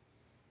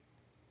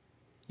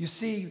 You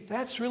see,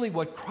 that's really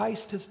what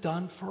Christ has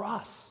done for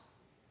us.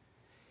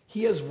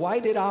 He has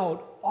whited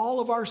out all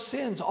of our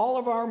sins, all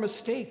of our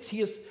mistakes. He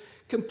has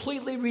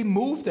completely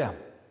removed them.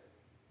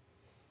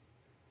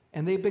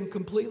 And they've been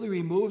completely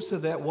removed so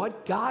that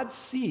what God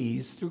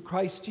sees through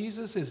Christ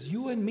Jesus is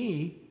you and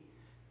me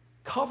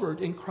covered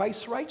in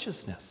Christ's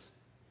righteousness.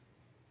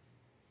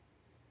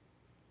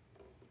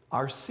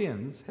 Our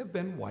sins have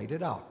been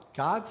whited out.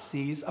 God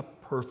sees a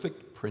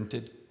perfect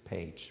printed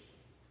page.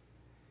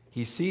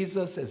 He sees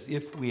us as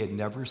if we had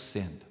never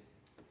sinned.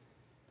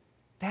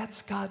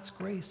 That's God's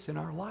grace in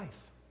our life.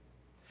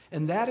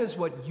 And that is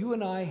what you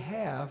and I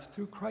have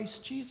through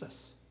Christ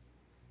Jesus.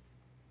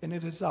 And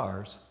it is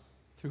ours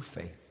through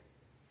faith.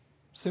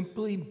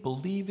 Simply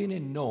believing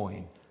and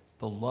knowing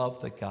the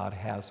love that God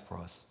has for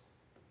us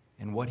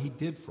and what he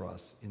did for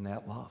us in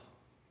that love.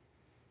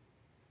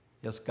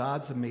 Yes,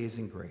 God's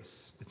amazing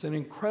grace. It's an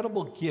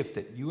incredible gift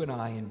that you and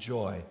I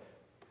enjoy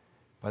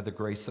by the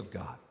grace of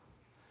God.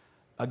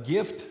 A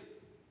gift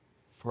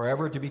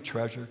forever to be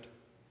treasured.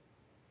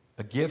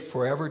 A gift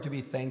forever to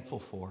be thankful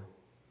for.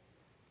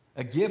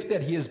 A gift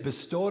that he has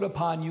bestowed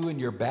upon you in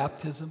your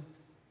baptism.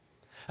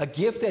 A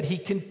gift that he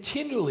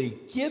continually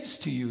gives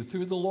to you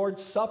through the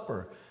Lord's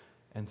Supper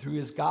and through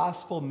his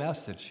gospel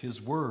message,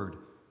 his word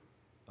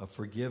of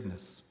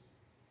forgiveness.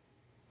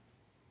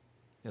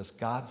 Yes,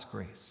 God's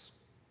grace.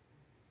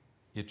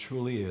 It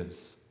truly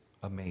is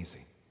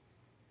amazing.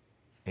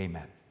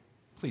 Amen.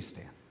 Please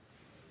stand.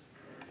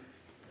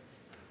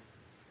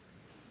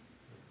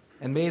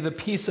 And may the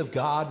peace of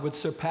God, which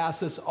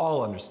surpasses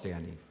all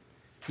understanding,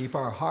 keep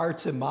our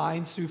hearts and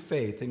minds through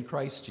faith in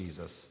Christ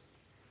Jesus.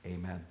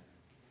 Amen.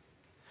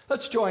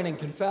 Let's join and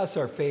confess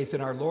our faith in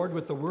our Lord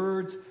with the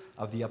words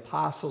of the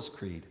Apostles'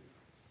 Creed.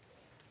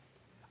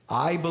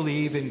 I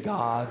believe in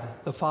God,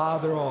 the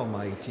Father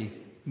Almighty,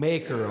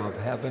 maker of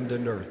heaven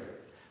and earth.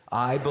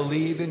 I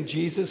believe in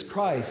Jesus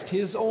Christ,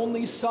 his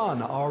only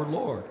Son, our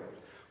Lord,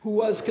 who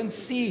was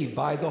conceived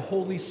by the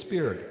Holy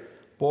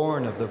Spirit,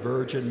 born of the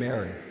Virgin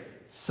Mary,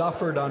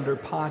 suffered under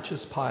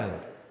Pontius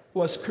Pilate,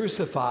 was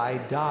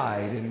crucified,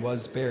 died, and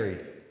was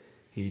buried.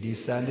 He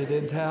descended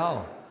into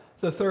hell.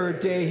 The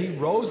third day he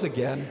rose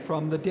again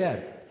from the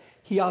dead.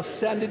 He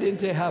ascended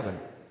into heaven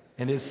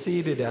and is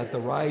seated at the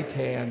right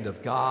hand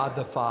of God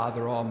the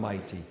Father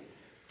Almighty.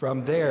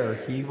 From there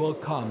he will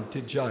come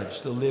to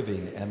judge the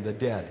living and the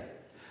dead.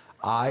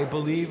 I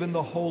believe in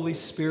the Holy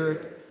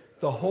Spirit,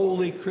 the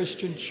holy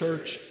Christian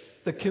church,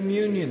 the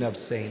communion of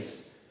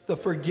saints, the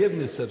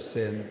forgiveness of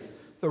sins,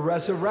 the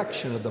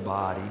resurrection of the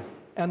body,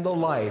 and the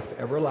life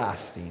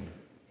everlasting.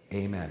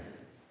 Amen.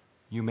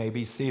 You may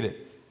be seated.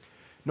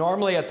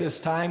 Normally at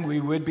this time we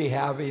would be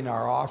having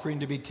our offering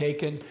to be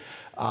taken,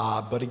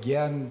 but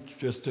again,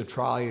 just to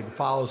try and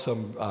follow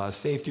some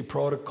safety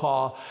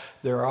protocol,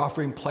 there are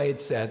offering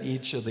plates at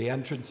each of the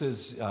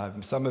entrances.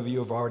 Some of you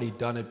have already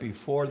done it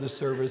before the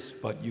service,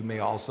 but you may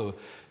also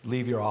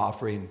leave your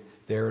offering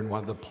there in one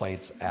of the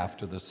plates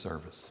after the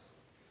service.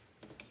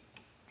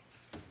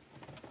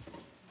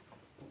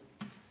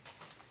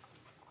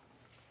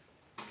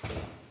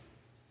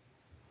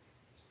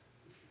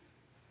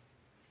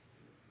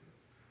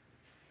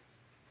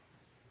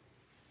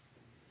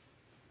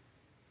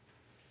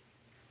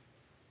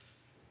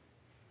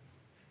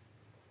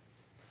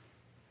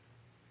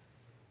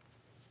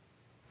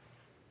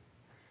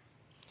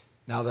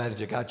 Now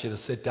that I got you to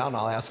sit down,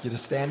 I'll ask you to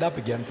stand up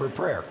again for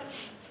prayer.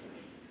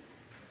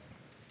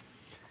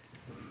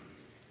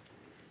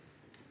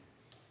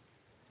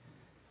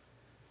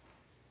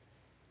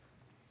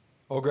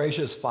 O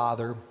gracious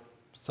Father,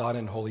 Son,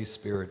 and Holy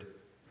Spirit,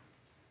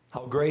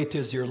 how great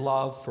is your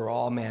love for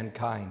all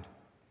mankind.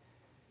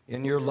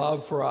 In your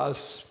love for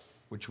us,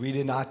 which we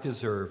did not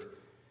deserve,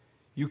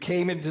 you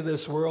came into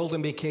this world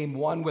and became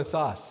one with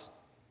us,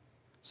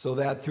 so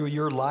that through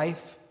your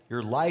life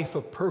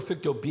of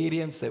perfect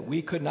obedience that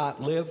we could not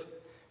live,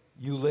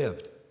 you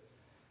lived.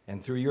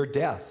 And through your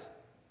death,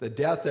 the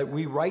death that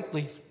we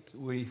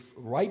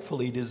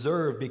rightfully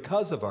deserve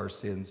because of our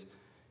sins,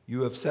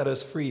 you have set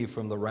us free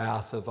from the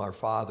wrath of our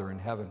Father in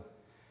heaven.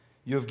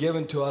 You have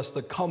given to us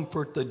the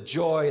comfort, the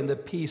joy, and the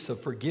peace of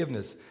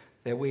forgiveness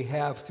that we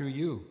have through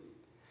you.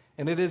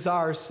 And it is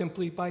ours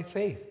simply by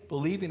faith.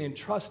 Believing and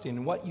trusting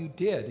in what you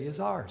did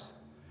is ours.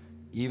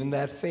 Even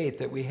that faith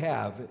that we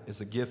have is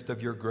a gift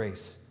of your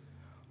grace.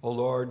 Oh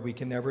Lord, we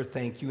can never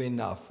thank you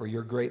enough for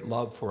your great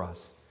love for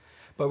us.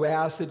 But we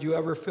ask that you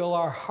ever fill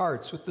our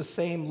hearts with the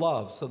same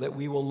love so that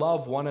we will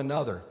love one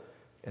another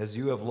as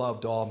you have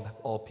loved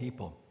all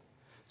people.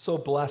 So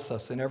bless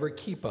us and ever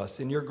keep us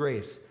in your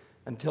grace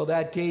until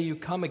that day you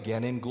come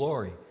again in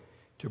glory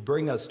to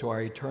bring us to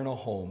our eternal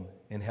home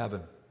in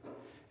heaven.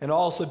 And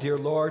also, dear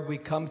Lord, we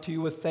come to you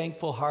with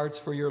thankful hearts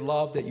for your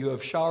love that you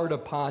have showered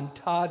upon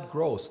Todd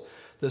Gross,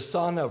 the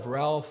son of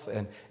Ralph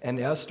and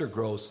Esther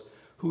Gross,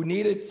 who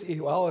needed,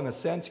 well, in a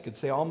sense, you could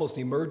say almost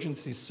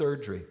emergency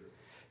surgery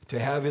to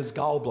have his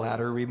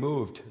gallbladder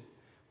removed.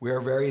 We are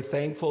very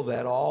thankful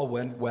that all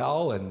went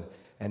well, and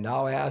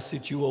now ask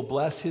that you will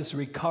bless his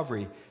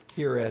recovery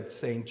here at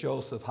St.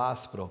 Joseph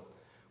Hospital.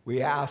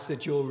 We ask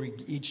that you'll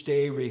each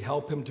day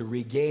help him to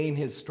regain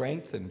his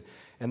strength,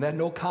 and that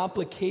no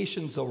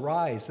complications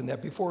arise, and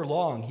that before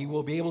long he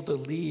will be able to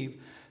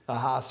leave the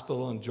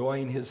hospital and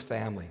join his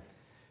family.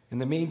 In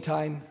the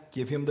meantime,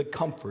 give him the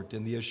comfort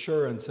and the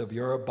assurance of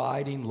your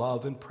abiding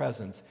love and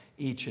presence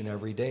each and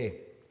every day.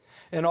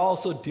 And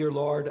also, dear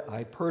Lord,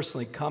 I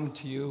personally come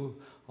to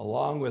you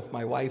along with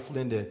my wife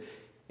Linda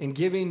in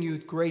giving you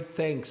great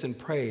thanks and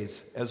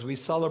praise as we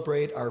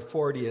celebrate our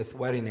 40th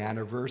wedding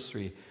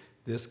anniversary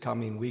this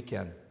coming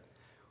weekend.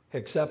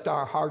 Accept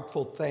our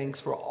heartfelt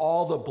thanks for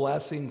all the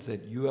blessings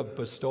that you have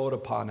bestowed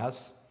upon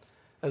us.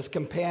 As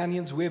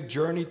companions, we have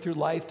journeyed through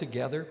life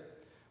together.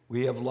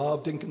 We have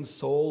loved and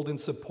consoled and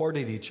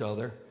supported each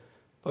other.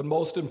 But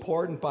most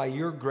important, by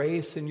your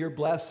grace and your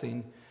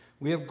blessing,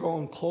 we have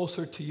grown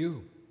closer to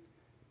you.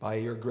 By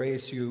your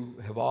grace,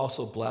 you have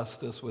also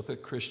blessed us with a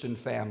Christian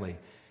family,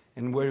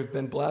 and we've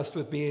been blessed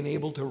with being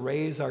able to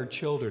raise our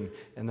children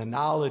in the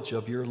knowledge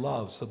of your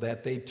love so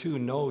that they too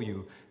know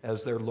you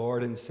as their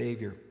Lord and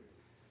Savior.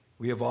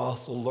 We have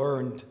also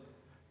learned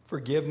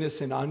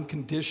forgiveness and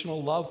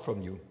unconditional love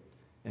from you,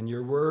 and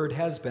your word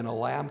has been a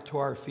lamp to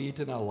our feet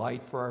and a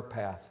light for our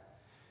path.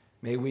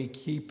 May we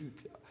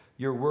keep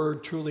your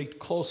word truly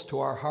close to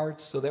our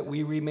hearts so that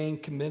we remain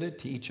committed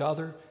to each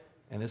other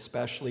and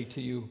especially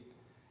to you,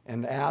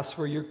 and ask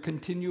for your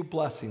continued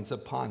blessings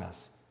upon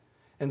us.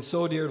 And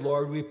so, dear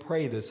Lord, we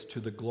pray this to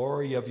the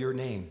glory of your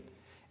name,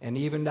 and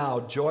even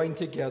now join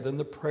together in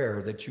the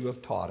prayer that you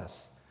have taught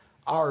us.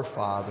 Our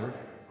Father,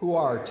 who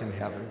art in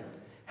heaven,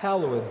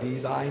 hallowed be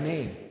thy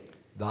name.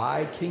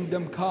 Thy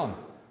kingdom come,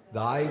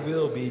 thy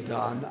will be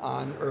done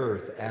on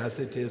earth as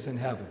it is in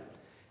heaven.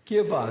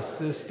 Give us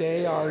this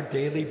day our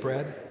daily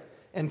bread,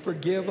 and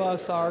forgive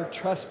us our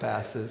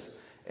trespasses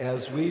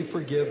as we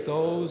forgive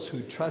those who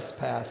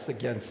trespass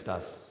against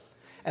us.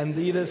 And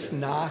lead us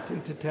not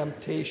into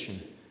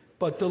temptation,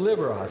 but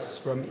deliver us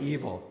from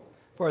evil.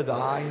 For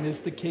thine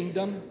is the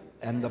kingdom,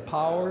 and the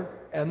power,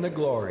 and the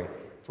glory,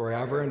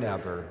 forever and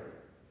ever.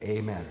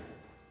 Amen.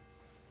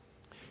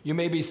 You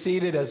may be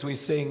seated as we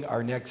sing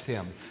our next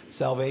hymn,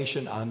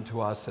 Salvation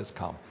Unto Us Has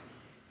Come.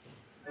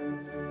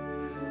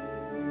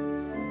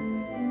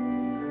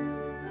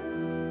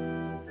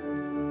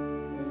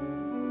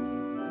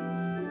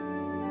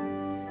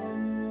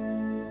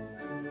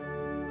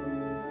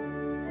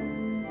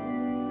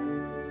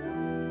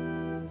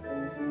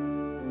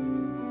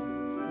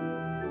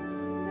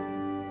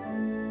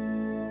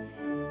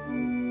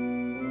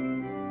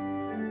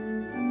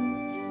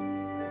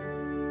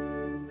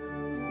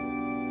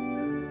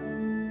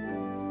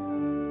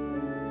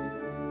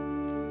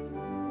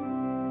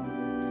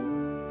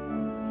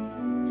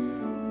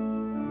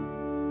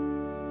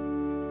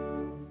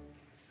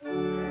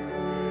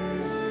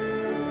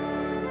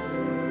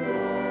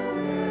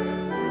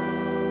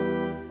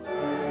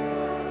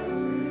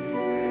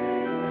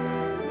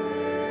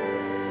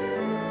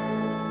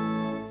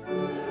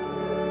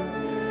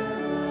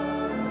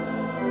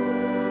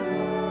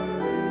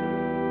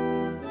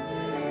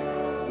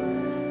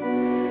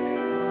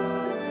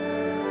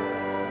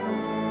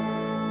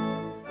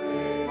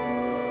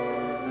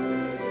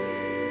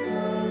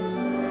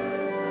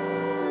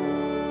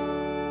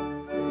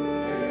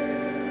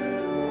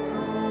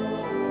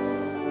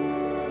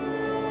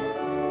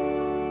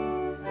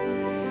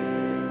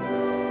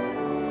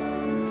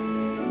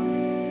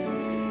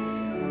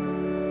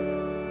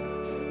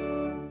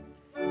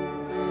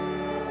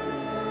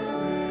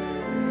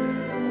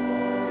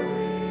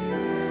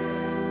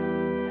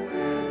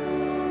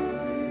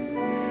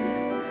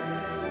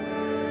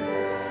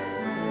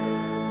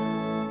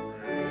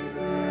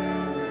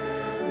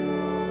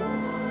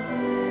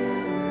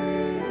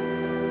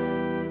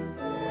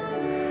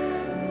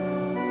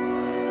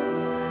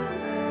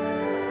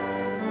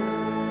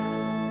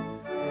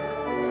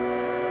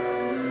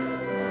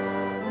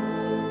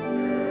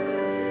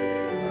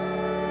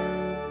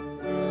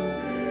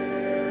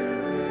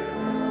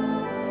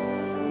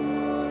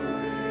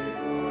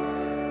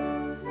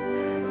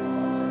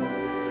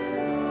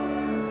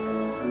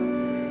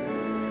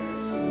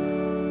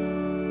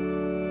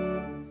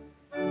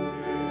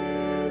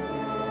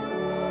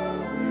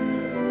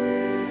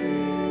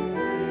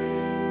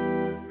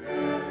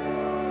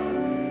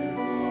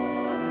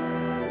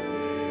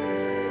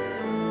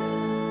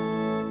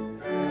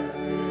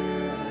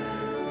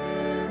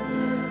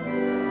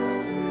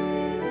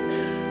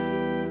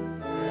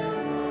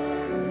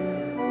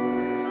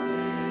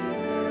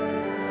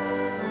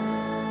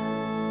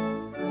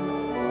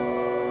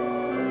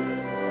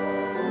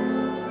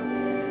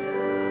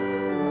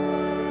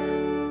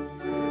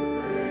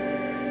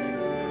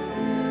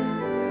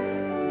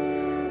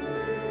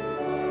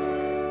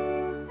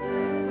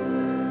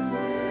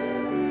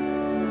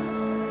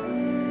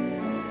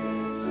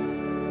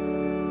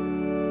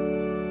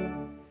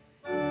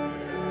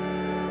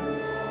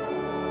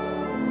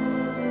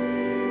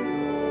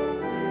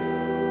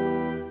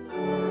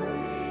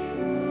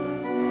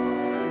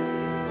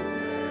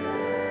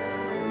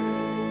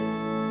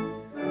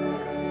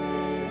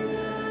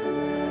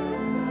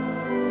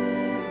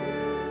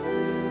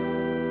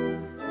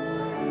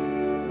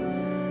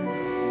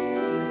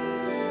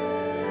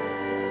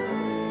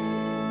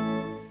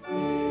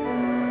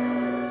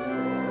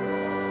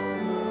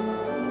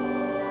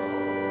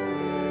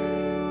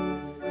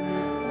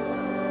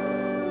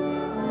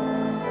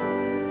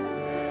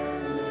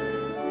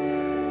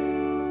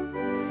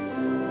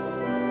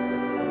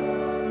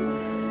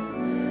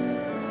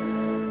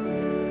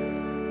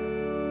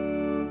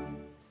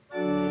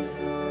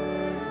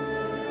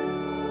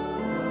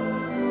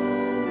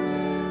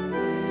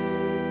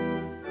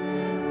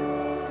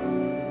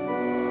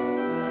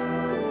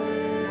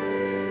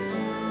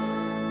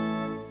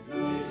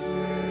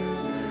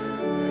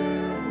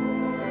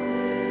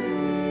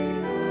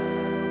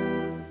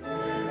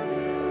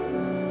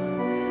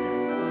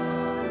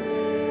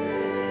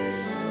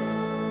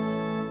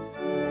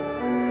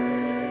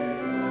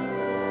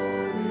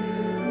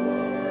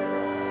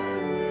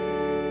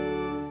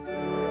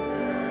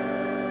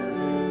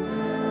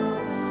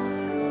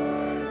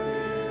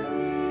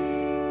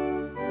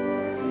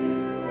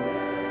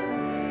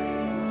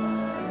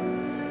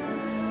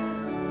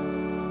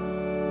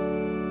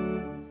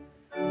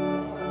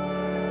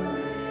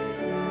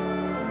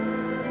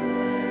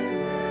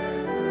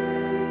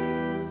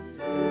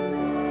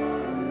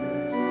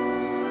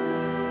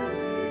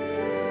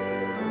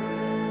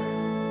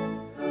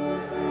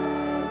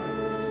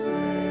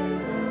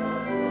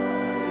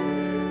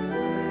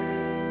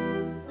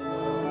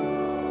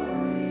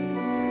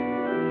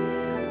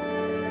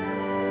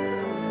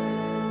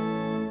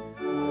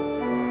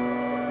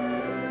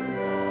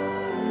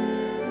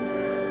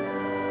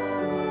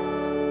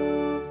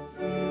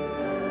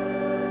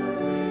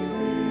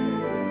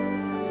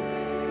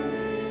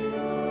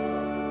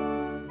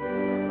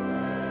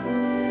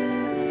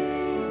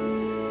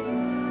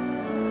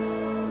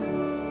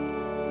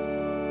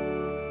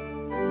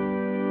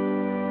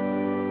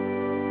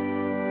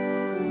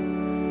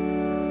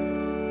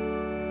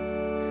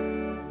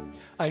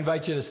 I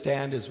invite you to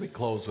stand as we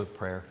close with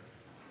prayer.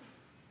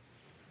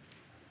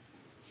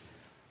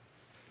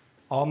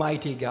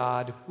 Almighty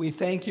God, we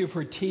thank you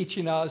for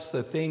teaching us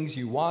the things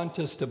you want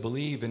us to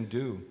believe and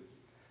do.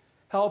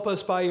 Help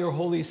us by your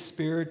Holy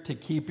Spirit to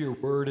keep your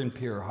word in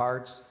pure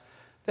hearts,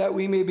 that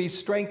we may be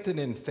strengthened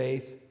in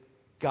faith,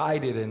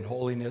 guided in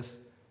holiness,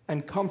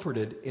 and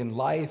comforted in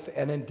life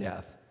and in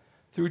death.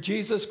 Through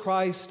Jesus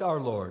Christ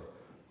our Lord,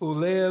 who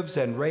lives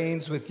and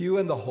reigns with you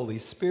in the Holy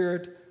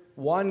Spirit,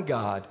 one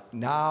God,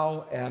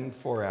 now and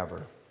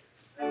forever.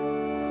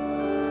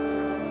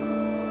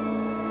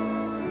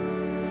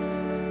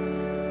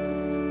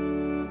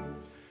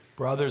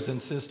 Brothers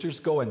and sisters,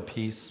 go in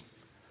peace.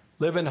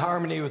 Live in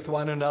harmony with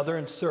one another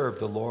and serve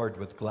the Lord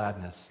with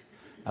gladness.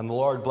 And the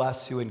Lord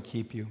bless you and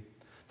keep you.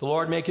 The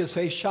Lord make his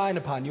face shine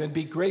upon you and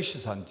be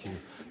gracious unto you.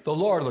 The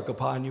Lord look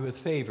upon you with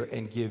favor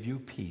and give you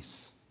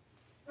peace.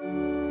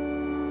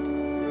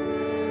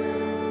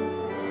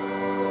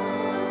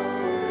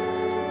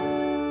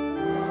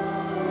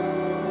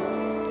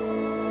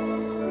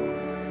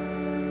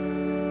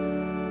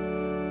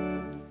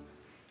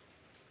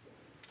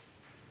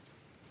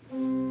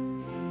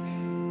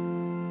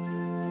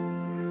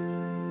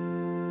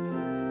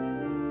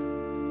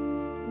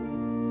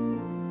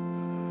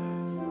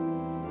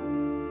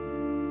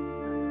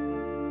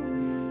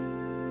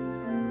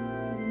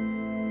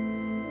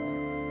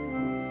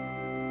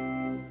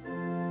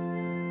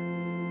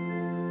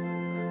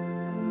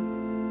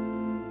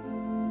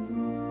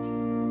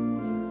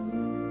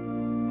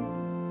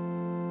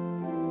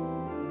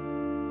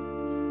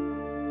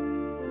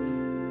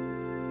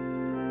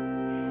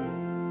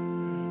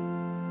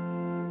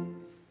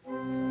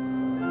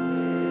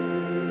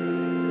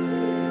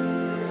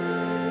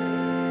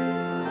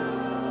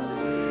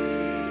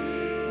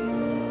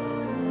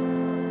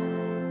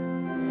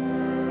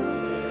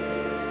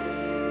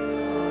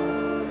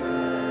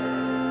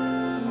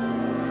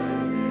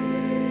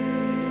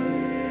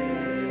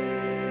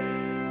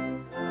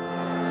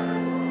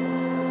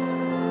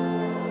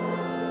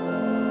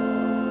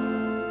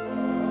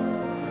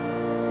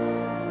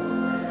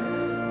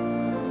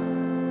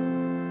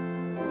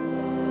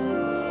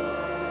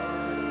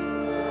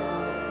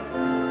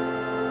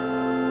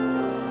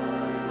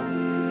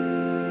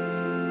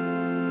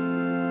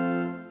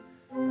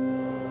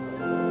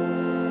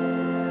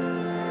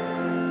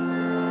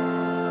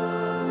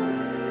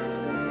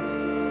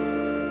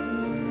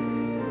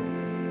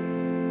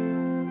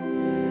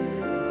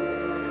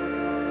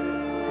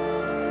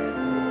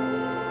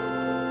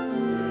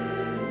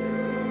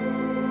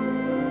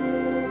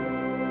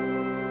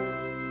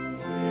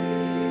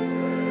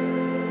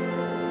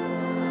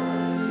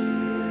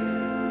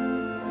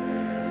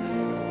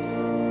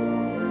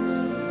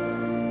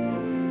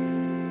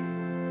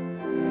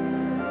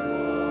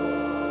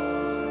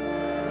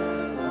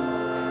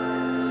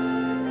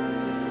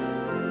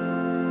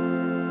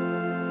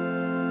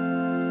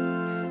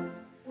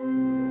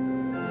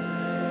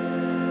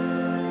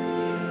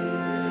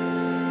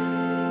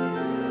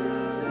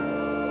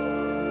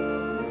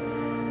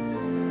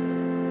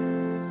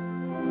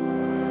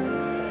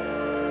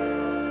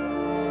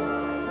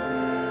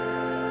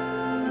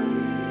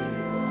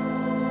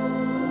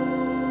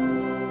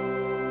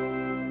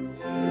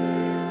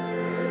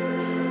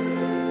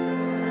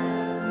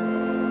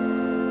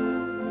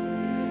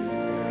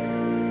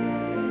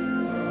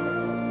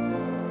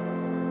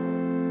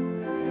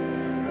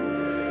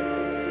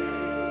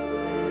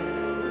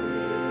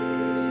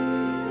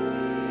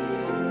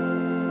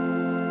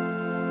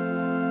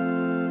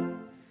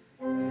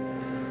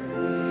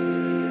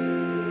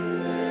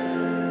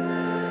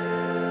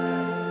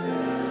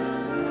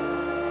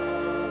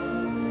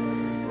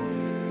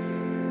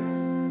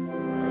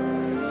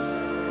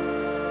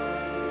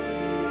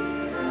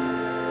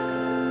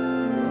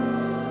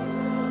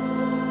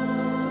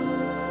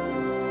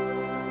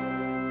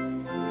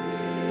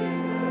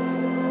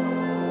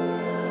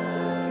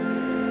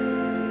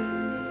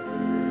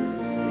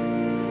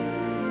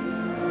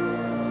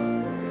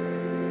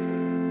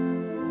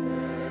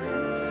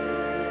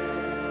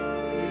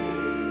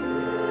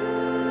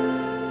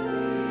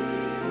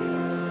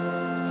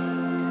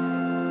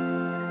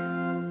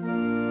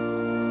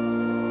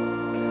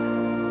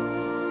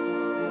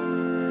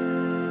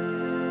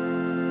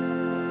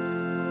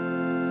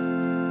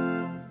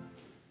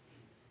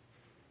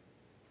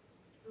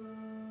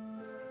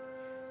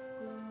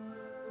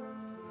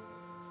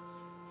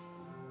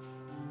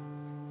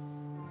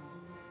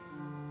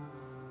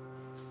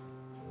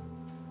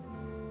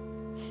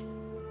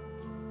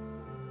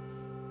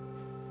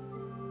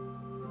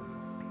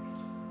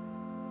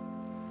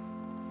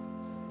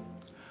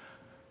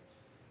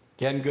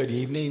 Again, good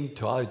evening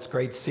to all. It's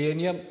great seeing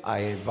you. I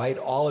invite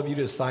all of you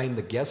to sign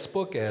the guest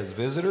book as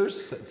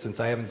visitors, since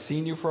I haven't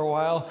seen you for a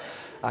while.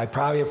 I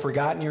probably have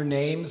forgotten your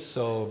names,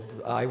 so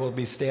I will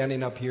be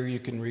standing up here. You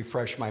can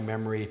refresh my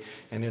memory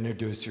and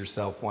introduce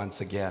yourself once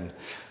again.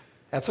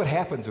 That's what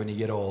happens when you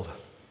get old.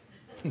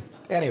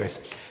 Anyways,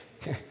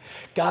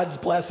 God's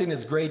blessing.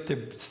 It's great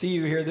to see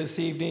you here this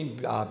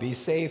evening. Be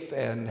safe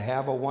and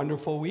have a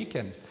wonderful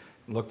weekend.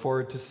 Look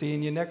forward to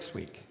seeing you next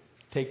week.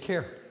 Take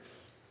care.